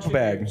 Purple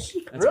bag.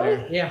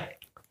 Really? Yeah.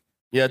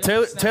 Yeah,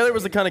 Taylor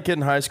was the kind of kid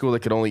in high school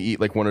that could only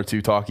eat like one or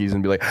two Takis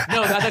and be like,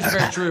 No, that's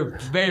very true.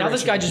 Very. Now very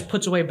this true. guy just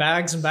puts away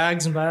bags and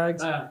bags and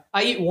bags. I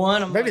eat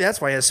one. I'm Maybe like,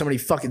 that's why he has so many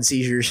fucking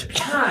seizures.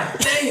 God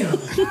damn.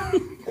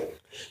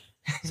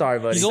 Sorry,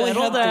 buddy. He's only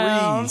Settle had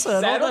down. three.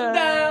 Settle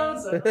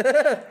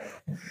down.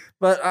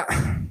 But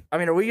I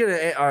mean, are we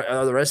gonna?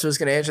 Are the rest of us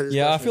gonna answer this?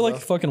 Yeah, I question feel as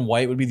like fucking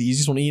white would be the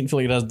easiest one to eat and feel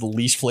like it has the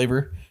least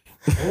flavor.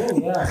 Oh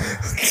yeah.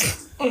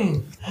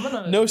 I'm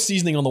gonna No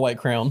seasoning on the white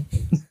crown.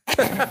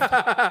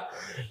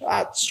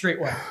 straight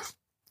white.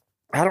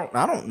 I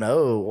don't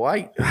know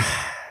why.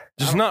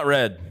 just not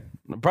red.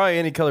 Probably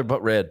any color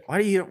but red.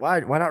 Why do you? Why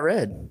not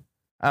red?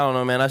 I don't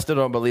know, man. I still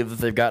don't believe that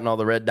they've gotten all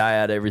the red dye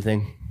out of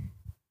everything.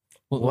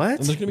 What?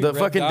 There's gonna be The red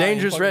fucking dye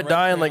dangerous fucking red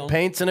dye and like crown.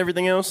 paints and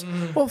everything else.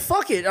 Well,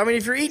 fuck it. I mean,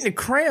 if you're eating a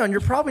crayon,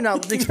 you're probably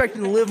not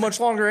expecting to live much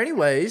longer,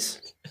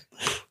 anyways.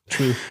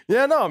 True.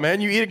 Yeah, no,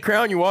 man. You eat a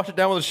crown, you wash it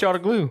down with a shot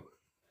of glue.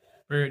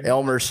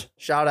 Elmer's,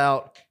 shout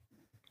out.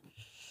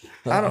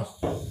 I don't.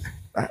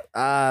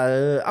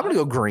 I'm gonna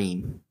go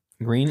green.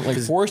 Green, like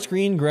forest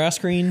green, grass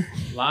green.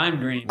 lime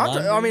green.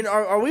 I mean,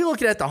 are we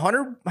looking at the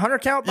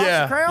 100 count box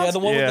Yeah. of crayons? Yeah, the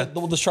one Yeah.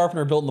 with the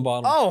sharpener built in the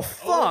bottom. Oh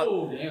fuck!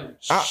 Oh damn.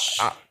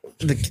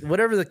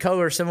 Whatever the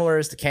color similar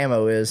as to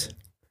camo is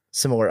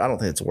similar. I don't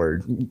think it's a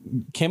word.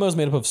 Camo is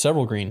made up of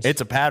several greens.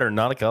 It's a pattern,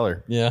 not a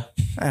color. Yeah.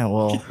 Ah,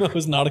 well, It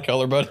was not a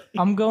color, but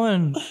I'm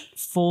going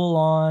full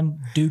on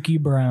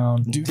Dookie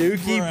Brown.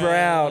 Dookie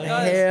Brown.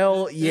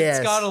 Hell yes.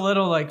 It's got a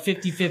little like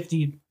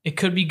 50-50. It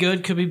could be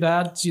good, could be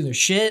bad. It's either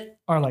shit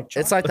or like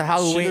It's like the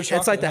Halloween. Sugar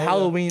It's like the chocolate,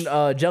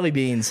 Halloween jelly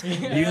beans. You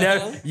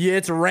know, yeah,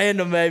 it's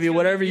random, baby.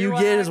 Whatever you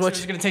get is what.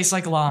 It's gonna taste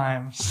like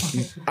lime.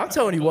 I'm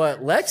telling you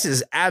what, Lex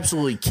is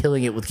absolutely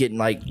killing it with getting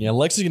like. yeah,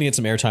 Lex is gonna get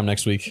some airtime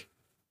next week.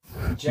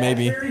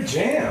 Maybe. Jackberry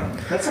jam.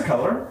 That's a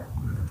color.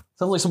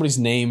 Sounds like somebody's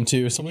name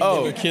too. Somebody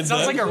named their kids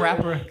Sounds that. like a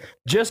rapper.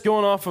 Just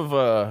going off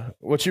of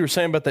what you were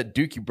saying about that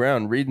Dookie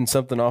Brown, reading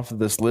something off of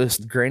this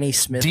list. Granny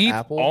Smith Deep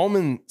apple.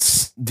 almond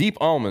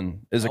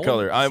is a That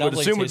color. one I would sounds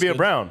like assume would be tastes a good.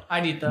 brown.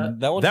 I'd eat that.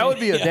 That would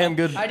be a damn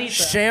good. I'd eat that.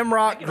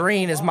 Shamrock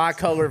green is my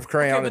color of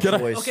crayon of Okay,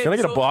 choice. okay. Can I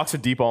get a so- box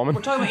of deep We're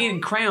almond? talking about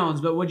eating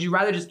crowns, but would you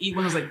rather just eat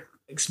one of those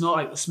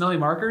like smelly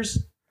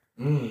markers?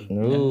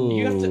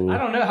 You have to. I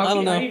don't know. How I don't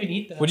can know. I even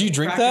eat that? Would you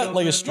drink Crack it that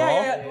like a open?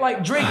 straw? Yeah,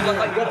 like drink it,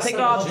 like take it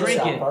off,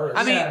 drink it.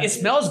 I mean, it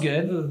smells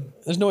good.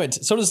 There's no way.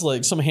 So does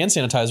like some hand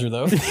sanitizer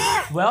though.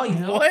 Well, you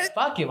know,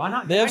 fuck it, why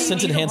not? They have How do you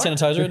scented eat hand it?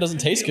 sanitizer. It doesn't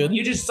taste good.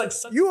 You just like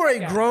suck You are the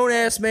a fuck out. grown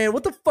ass man.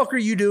 What the fuck are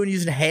you doing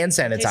using hand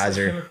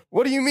sanitizer?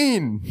 What do you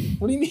mean?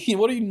 What do you mean?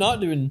 What are you not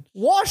doing?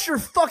 Wash your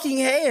fucking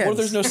hands. What if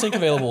there's no sink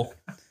available?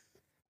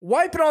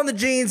 Wipe it on the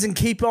jeans and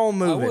keep on I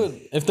moving.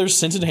 would. If there's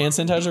scented hand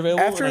sanitizer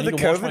available, After and I the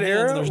can wash my COVID hands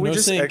era, and there's we no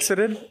just sink,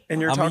 exited, and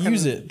you're I'm gonna talking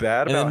use it.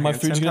 bad and about then my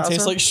hand food's gonna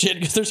taste sanitizer? like shit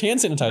because there's hand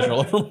sanitizer all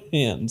over my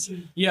hands.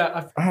 Yeah,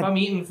 if I'm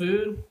eating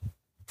food,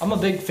 I'm a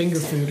big finger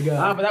food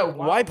guy. But that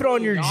Wipe it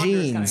on your yonder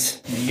is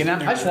jeans. kinda- Get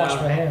out I just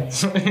wash my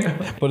hands.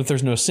 But if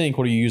there's no sink,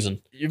 what are you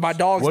using? My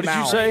dog's What did you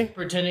mouth. say?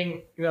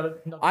 Pretending you gotta.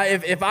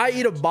 If I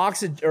eat a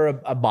box of, or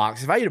a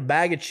box, if I eat a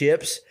bag of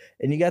chips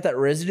and you got that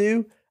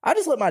residue, I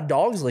just let my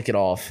dogs lick it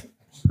off.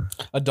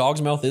 A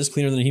dog's mouth is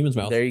cleaner than a human's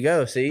mouth. There you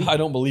go. See, I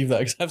don't believe that.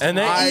 'cause I've And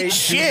they I- eat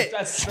shit.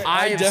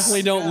 I have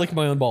definitely don't lick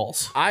my own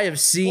balls. I have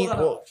seen.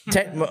 Well,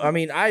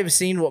 I have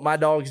seen what my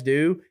dogs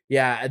do.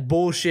 Yeah,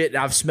 bullshit.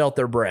 I've smelt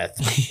their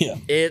breath. Yeah.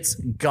 It's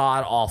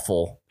god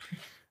awful.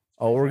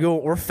 Oh,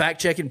 we're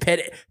fact checking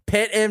Pet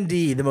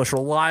MD, the most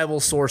reliable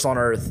source on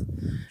earth.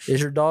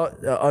 Is your dog?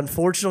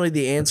 Unfortunately,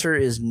 the answer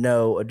is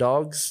no. A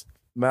dog's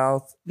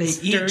mouth They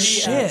eat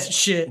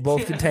shit.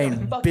 both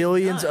contain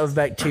billions of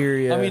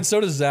bacteria. I mean, so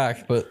does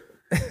Zach, but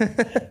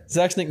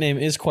Zach's nickname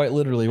is quite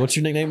literally. What's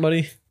your nickname,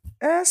 buddy?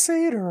 Ass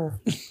eater.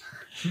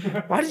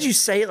 why did you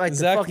say it like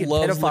Zach the fucking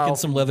loves pedophile licking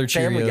some leather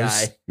Family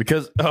Cheerios. Guy?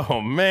 Because oh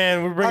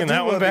man, we're I bringing do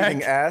that one love back.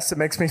 eating ass. It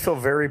makes me feel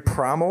very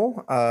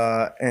primal,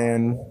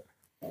 and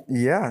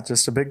yeah,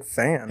 just a big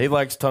fan. He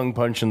likes tongue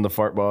punching the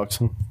fart box.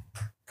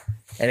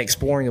 And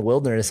exploring the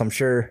wilderness, I'm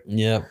sure.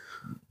 Yeah.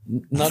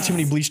 Not too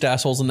many bleached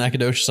assholes in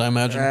Nacogdoches, I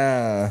imagine.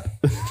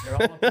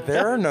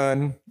 There are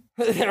none.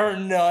 There are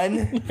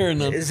none. Fair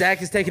enough. Zach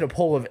has taken a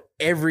poll of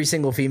every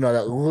single female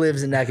that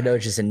lives in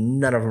Nacogdoches, and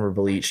none of them are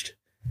bleached.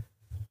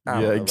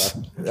 I don't know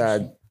Yikes.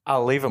 about-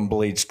 I'll leave them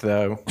bleached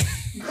though.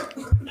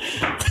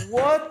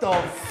 what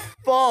the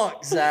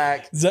fuck,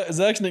 Zach?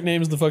 Zach's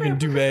nickname is the fucking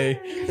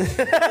duvet.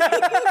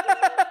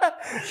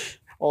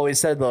 Oh, he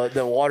said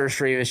the water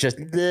stream is just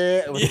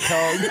bleh with the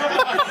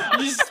tongue.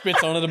 He just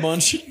spits on it a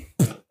bunch.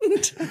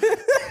 It's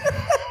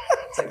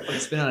like fucking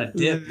spin on a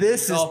dip.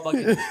 This It's is all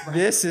fucking.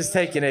 this is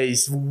taking a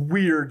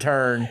weird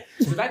turn.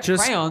 So back to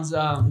crayons.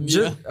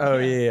 Oh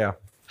yeah.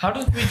 How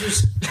did we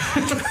just?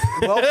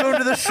 Welcome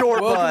to the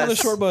short Welcome bus. to the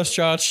short bus,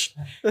 Chach.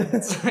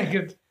 It's like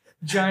a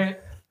giant.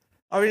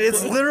 I mean,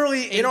 it's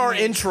literally in our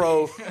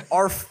intro.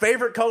 Our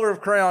favorite color of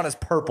crayon is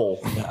purple.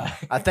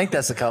 I think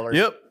that's the color.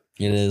 Yep.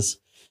 It is.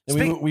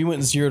 And we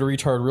went zero to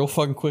retard real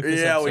fucking quick. this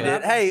Yeah, we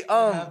episode. did.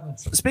 Hey,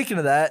 speaking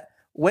of that,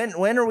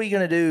 when are we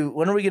gonna do?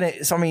 When are we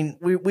gonna? So I mean,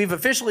 we've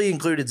officially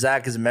included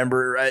Zach as a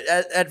member.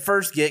 At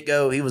first get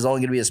go, he was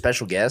only gonna be a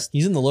special guest.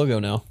 He's in the logo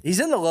now. He's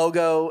in the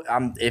logo.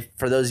 If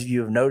for those of you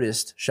who have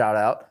noticed, shout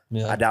out.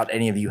 Yeah. I doubt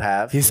any of you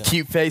have. His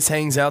cute face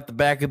hangs out the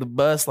back of the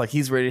bus like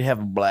he's ready to have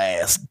a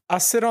blast. I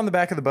sit on the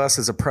back of the bus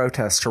as a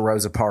protest to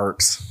Rosa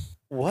Parks.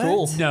 What?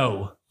 Cool.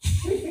 No.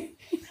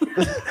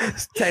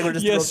 Taylor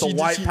just Yes, threw up he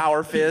the white just-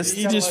 power fist.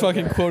 He just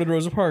fucking quoted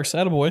Rosa Parks.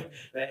 Attaboy.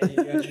 Am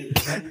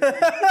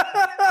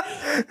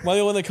I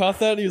the one that caught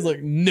that? He was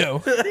like,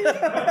 no.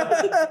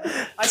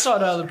 I saw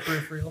it out of the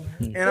peripheral.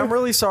 And I'm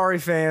really sorry,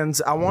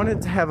 fans. I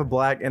wanted to have a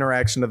black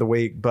interaction of the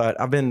week, but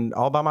I've been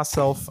all by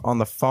myself on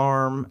the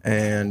farm,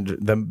 and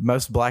the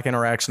most black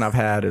interaction I've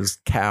had is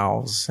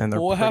cows. And they're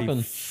Well, what pretty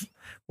happened?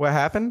 What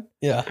happened?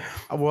 Yeah.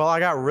 Well, I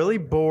got really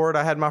bored.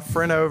 I had my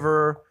friend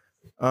over.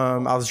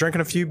 I was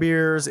drinking a few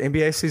beers.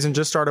 NBA season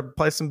just started.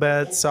 Play some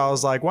bets. So I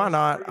was like, why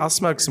not? I'll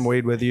smoke some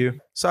weed with you.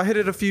 So I hit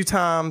it a few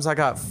times. I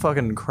got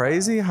fucking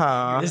crazy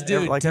high. This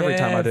dude like every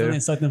time I do.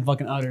 definitely sucked them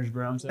fucking udders,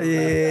 bro. I'm so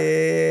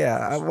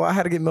Yeah, well, I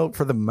had to get milk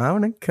for the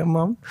morning. Come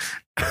on.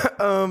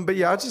 But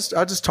yeah, I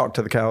just talked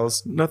to the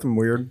cows. Nothing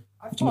weird.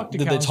 I've talked to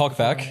Did they cows talk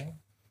before. back?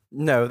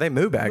 No, they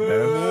moo back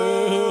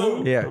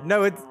though. Yeah,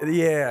 no,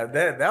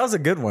 that was a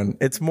good one.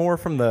 It's more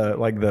from the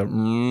More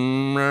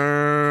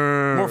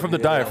from the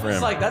diaphragm.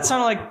 It's like that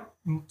sounded like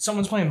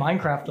someone's playing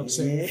Minecraft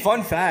upstairs.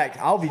 Fun fact,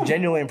 I'll be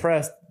genuinely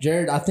impressed.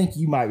 Jared, I think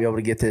you might be able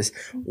to get this.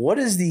 What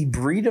is the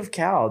breed of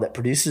cow that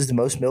produces the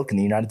most milk in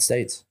the United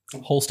States?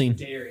 Holstein.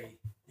 dairy.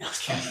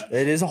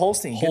 It is a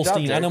Holstein. Good job,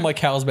 Holstein. I Jared. know my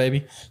cows,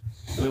 baby.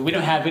 We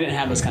didn't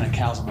have those kind of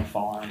cows on the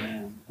farm,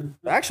 man.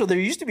 Actually, there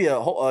used to be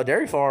a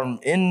dairy farm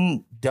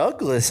in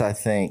Douglas, I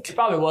think. It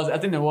probably was. I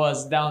think there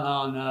was down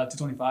on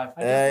 225.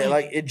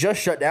 It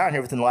just shut down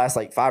here within the last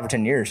 5 or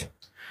 10 years.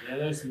 Yeah,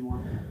 there's the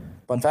one.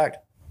 Fun fact.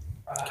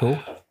 Cool.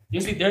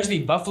 There's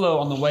the buffalo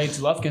on the way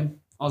to Lufkin.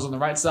 I was on the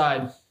right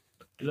side.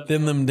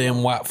 Them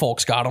damn white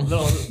folks got them.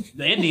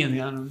 The Indian,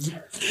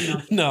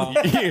 No.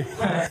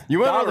 You want to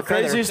know the they're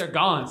craziest?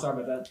 gone.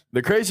 Sorry about that.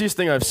 The craziest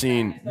thing I've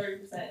seen.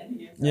 30%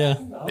 Indian. Yeah.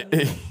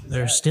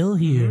 They're still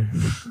here.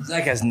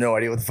 Zach has no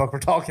idea what the fuck we're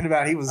talking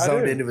about. He was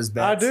zoned into his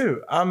I bets.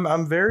 do.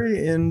 I'm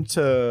very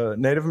into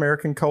Native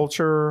American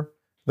culture.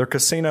 Their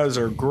casinos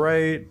are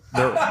great.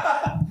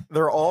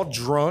 They're all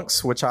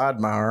drunks, which I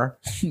admire.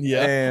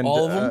 Yeah, And,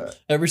 all of them.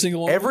 Every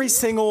single one. Every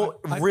single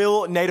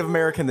real Native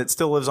American that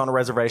still lives on a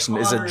reservation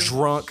is a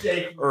drunk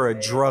or a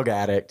drug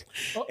addict.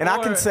 And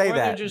I can say or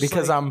they're that just,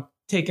 because like, I'm.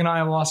 taking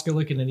ayahuasca,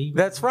 looking at eagles.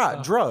 That's right,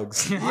 and stuff.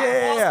 drugs.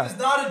 Yeah. It's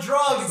not a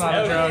drug. It's not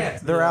a drug.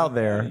 They're out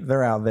there.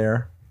 They're out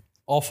there.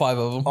 All 5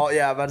 of them. Oh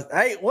yeah, but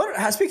hey,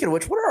 speaking of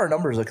which, what are our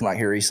numbers looking like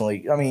here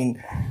recently? I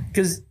mean,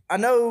 because I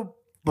know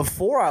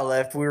before I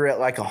left, we were at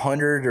like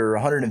 100 or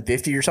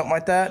 150 or something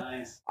like that.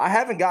 Nice. I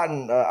haven't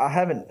gotten. I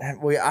haven't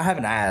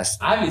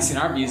asked. I haven't seen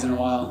our views in a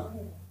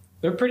while.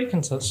 They're pretty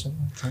consistent.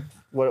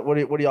 What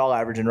are y'all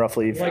averaging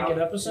roughly? Like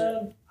an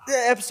episode?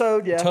 Yeah,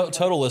 episode. Yeah.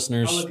 Total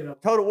listeners. I'll look it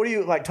up. Total. What do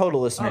you like?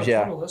 Total listeners. Oh,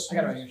 Yeah. total listeners.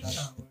 I got it right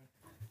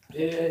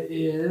here. It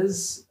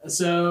is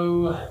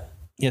so.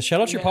 Yeah,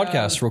 shout out to your Yeah.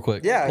 podcast real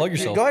quick. Yeah, Plug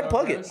yourself. Go ahead,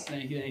 plug it.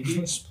 Thank you. Thank you.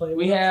 Let's play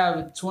We with-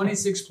 have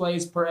 26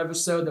 plays per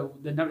episode.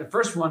 The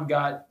first one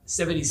got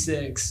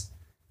 76.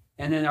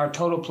 And then our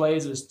total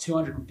plays was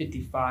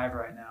 255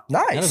 right now.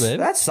 Nice. Yeah, babe.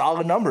 That's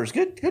solid numbers.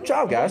 Good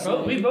job, guys.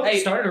 We both Hey,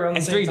 started around the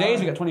in same 3 days, time.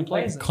 we got 20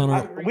 plays.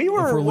 Connor, We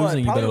were if we're what, losing,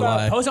 you probably better about-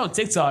 lie. Post on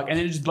TikTok and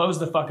it just blows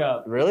the fuck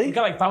up. Really? We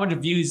got like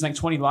 500 views and like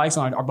 20 likes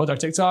on both our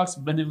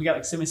TikToks, but then we got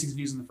like 76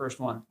 views on the first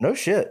one. No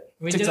shit.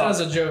 We did it TikTok. as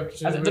a joke.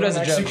 So I we did it were as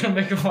a actually joke. gonna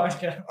make a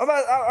podcast.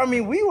 I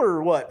mean, we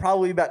were what?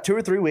 Probably about 2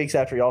 or 3 weeks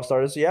after y'all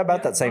started. So yeah,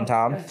 about that same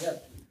time.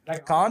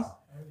 Con?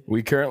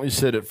 We currently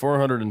sit at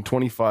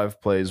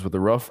 425 plays with a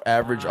rough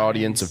average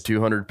audience of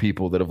 200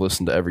 people that have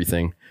listened to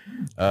everything.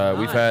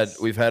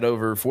 We've had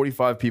over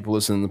 45 people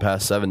listen in the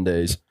past 7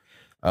 days.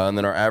 And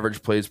then our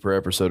average plays per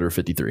episode are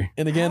 53.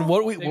 And again,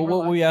 what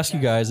we ask you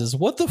guys is,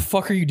 what the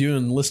fuck are you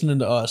doing listening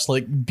to us?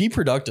 Like, be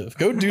productive.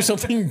 Go do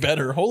something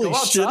better. Holy Go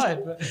shit.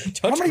 outside. But Touch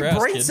How many grass,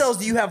 brain kids. cells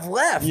do you have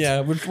left?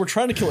 Yeah, we're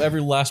trying to kill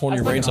every last one of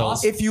your brain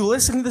cells. If you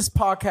listen to this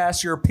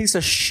podcast, you're a piece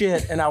of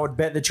shit, and I would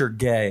bet that you're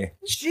gay.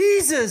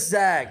 Jesus,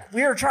 Zach.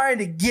 We are trying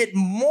to get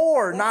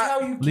more,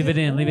 not Leave it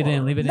in, leave it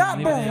in, leave it in. not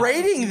leave it in.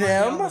 berating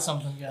them.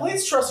 something. Yeah.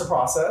 Please trust the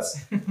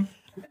process.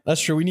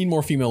 That's true. We need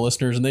more female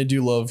listeners, and they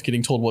do love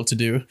getting told what to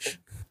do.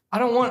 I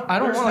don't want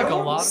like a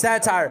lot.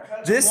 Satire.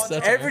 This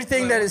Satire.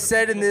 everything that is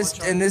said in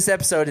this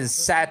episode is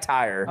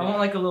satire. I want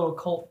like a little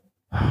cult.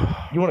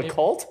 You want a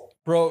cult?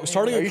 Bro,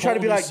 starting Are a you trying to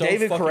cult be would like so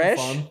David fucking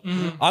Koresh?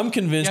 fun. I'm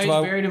convinced Yeah,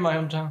 he's buried in my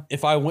hometown.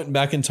 if I went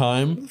back in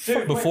time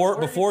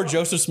before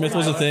Joseph Smith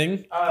was a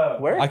thing,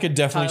 Where? I could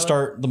definitely Tyler.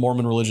 start the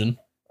Mormon religion.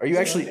 Are you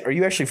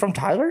actually from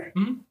Tyler?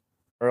 Mhm.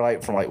 Or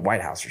like from like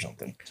White House or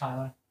something?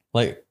 Tyler.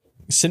 Like,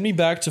 send me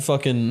back to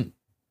fucking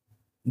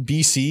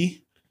BC.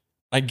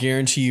 I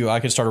guarantee you I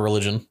could start a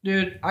religion.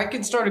 Dude, I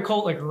can start a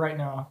cult like right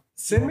now.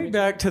 Send me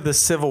back to the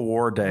Civil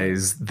War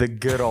days, the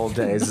good old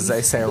days, as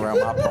they say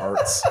around my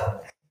parts.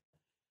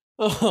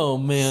 Oh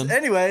man.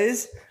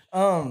 Anyways,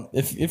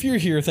 If you're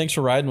here, thanks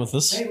for riding with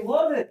us.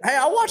 love it. Hey,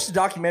 I watched a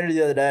documentary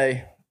the other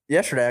day,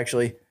 yesterday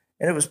actually,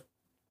 and it was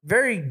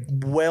very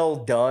well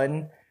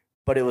done,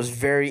 but it was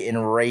very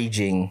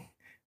enraging.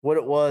 What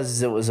it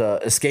was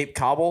Escape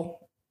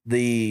Kabul,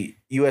 the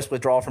U.S.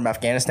 withdrawal from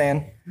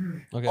Afghanistan.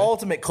 Okay.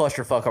 Ultimate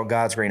clusterfuck on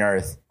God's green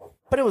earth.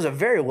 But it was a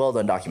very well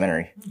done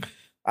documentary.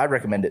 I'd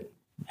recommend it.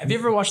 Have you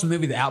ever watched the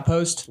movie The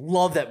Outpost?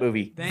 Love that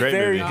movie. Thank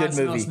Very God good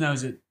someone movie. else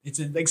knows it.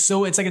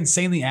 It's like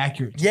insanely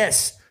accurate.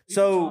 Yes. tell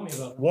So me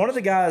about it. one of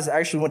the guys I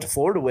actually went to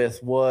Florida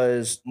with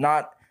was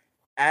not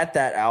at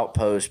that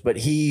outpost, but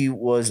he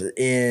was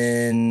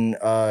in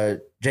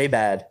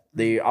JBAD,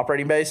 the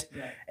operating base,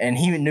 and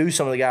he knew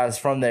some of the guys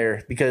from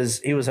there because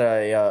he was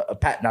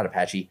not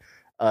Apache,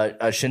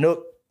 a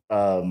Chinook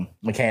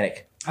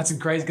mechanic. That's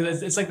crazy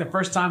because it's like the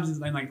first time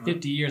in like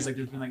 50 years like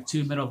there's been like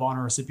 2 Medal of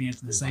Honor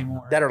recipients in the same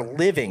war. That are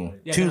living,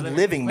 Yeah, two they're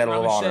living Medal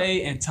of Honor.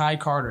 Ricochet and Ty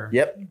Carter.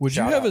 Yep. Would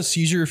you Shout have out. a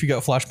seizure if you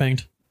got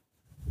flashbanged?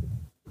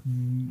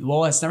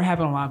 Well, it's never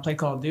happened when I played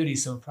Call of Duty,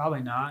 so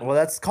probably not. Well,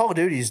 that's Call of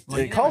Duty's. Well,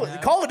 you Call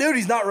never know. of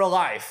Duty's not real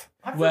life.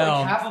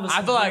 Well,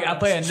 I feel like I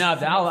play enough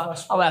that I'll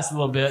last a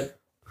little bit.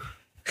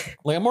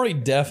 Like, I'm already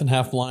deaf and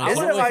half blind.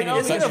 Isn't I don't it like- think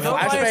isn't it a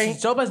affects me.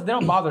 flashbang? They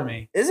don't bother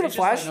me. Isn't a It's just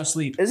like flash? no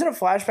sleep? Isn't a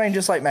flashbang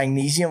just like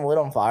magnesium lit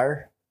on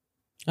fire?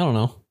 I don't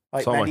know.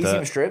 Like Something like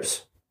magnesium that.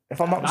 strips?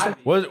 If I'm not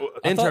mistaken.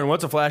 Intern,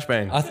 what's a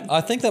flashbang? I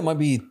think that might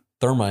be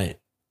thermite.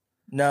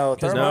 No,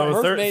 Because thermite.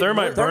 No, Murph made-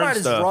 thermite burns Thermite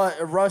is stuff.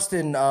 rust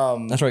and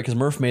That's right, because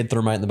Murph made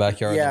thermite in the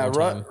backyard. yeah, at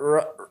one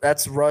time.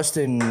 that's rust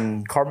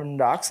and carbon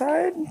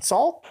dioxide,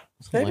 salt.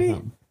 Something Maybe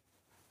like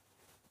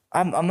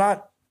I'm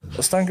not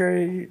a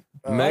stunker.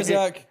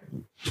 that.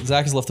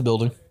 Zach has left the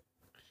building.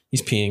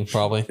 He's peeing,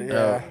 probably.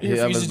 Yeah. He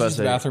Yeah, refuses to use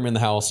the bathroom in the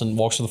house and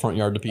walks to the front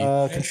yard to pee.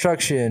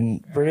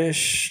 Construction,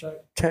 British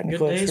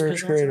technical Good days,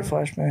 experts piss create a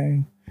outside.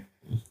 flashbang.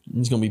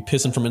 He's gonna be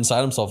pissing from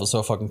inside himself. It's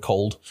so fucking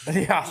cold.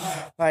 Yeah.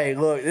 Hey,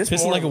 look, this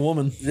Pissing like a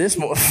woman. This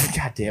morning,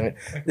 God damn it!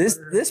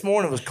 This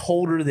morning was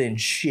colder than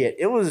shit.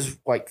 It was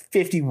like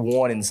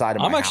 51 inside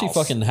of my I'm actually house.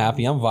 fucking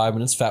happy. I'm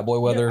vibing. It's fat boy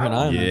weather, and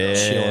I'm Yeah.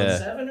 chilling.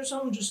 7 or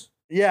something, just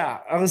Yeah,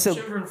 I was so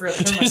shivering for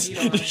turn my heat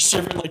on.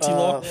 Shivering like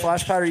T-Law.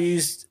 flash powder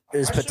used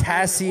is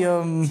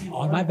potassium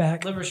On my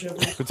back. Liver shiver.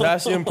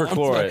 Potassium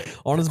perchlorate.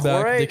 On his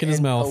back, chlorate dick in his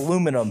and mouth.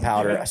 aluminum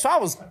powder. So I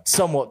was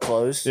somewhat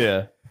close.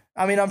 Yeah.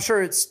 I mean, I'm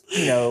sure it's,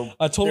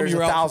 I told him there's you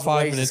were a out for thousand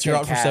 5 ways to minutes. You're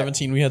skin out for cat.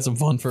 17. We had some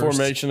fun first.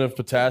 Formation of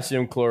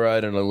potassium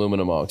chloride and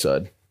aluminum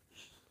oxide.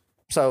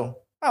 So,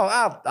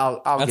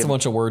 I'll That's give a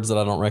bunch of words that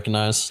I don't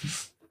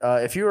recognize.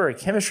 if you were a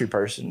chemistry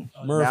person,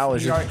 Murph, now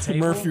is your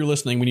Murph, if you're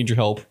listening, we need your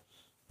help.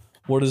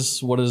 What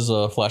is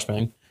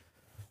flashbang?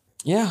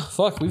 Yeah,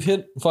 fuck, we've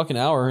hit a fucking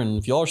hour, and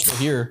if y'all are still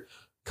here,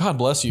 God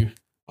bless you.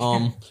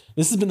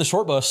 This has been the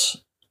short bus.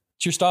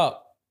 It's your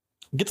stop.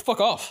 Get the fuck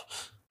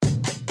off.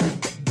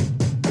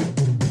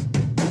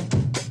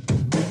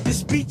 This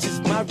speech is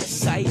my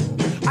recital.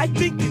 I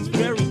think it's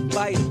very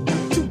vital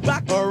to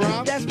rock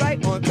around. That's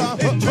right. On time.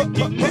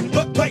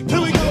 Like,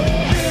 here we go. To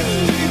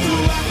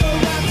rock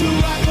around.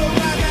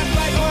 That's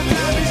right. On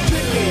time. It's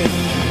tricky.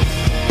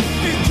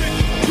 It's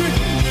tricky.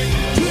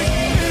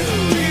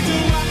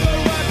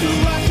 To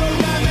rock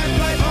around. That's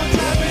right. On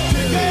time. It's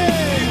tricky.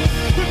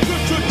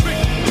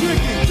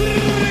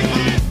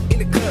 In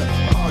the club,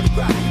 hard to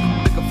ride.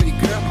 Looking for your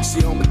girl, she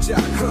on my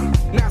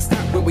job. Now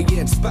stop when we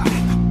get spot.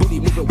 Booty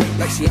moving weight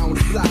like she on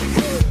the block.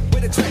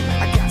 With a drink,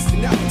 I got to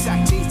know.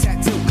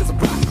 Tattoo, cause I'm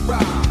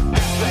rock.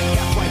 That's like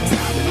got white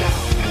time and now.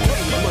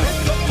 Wait a minute.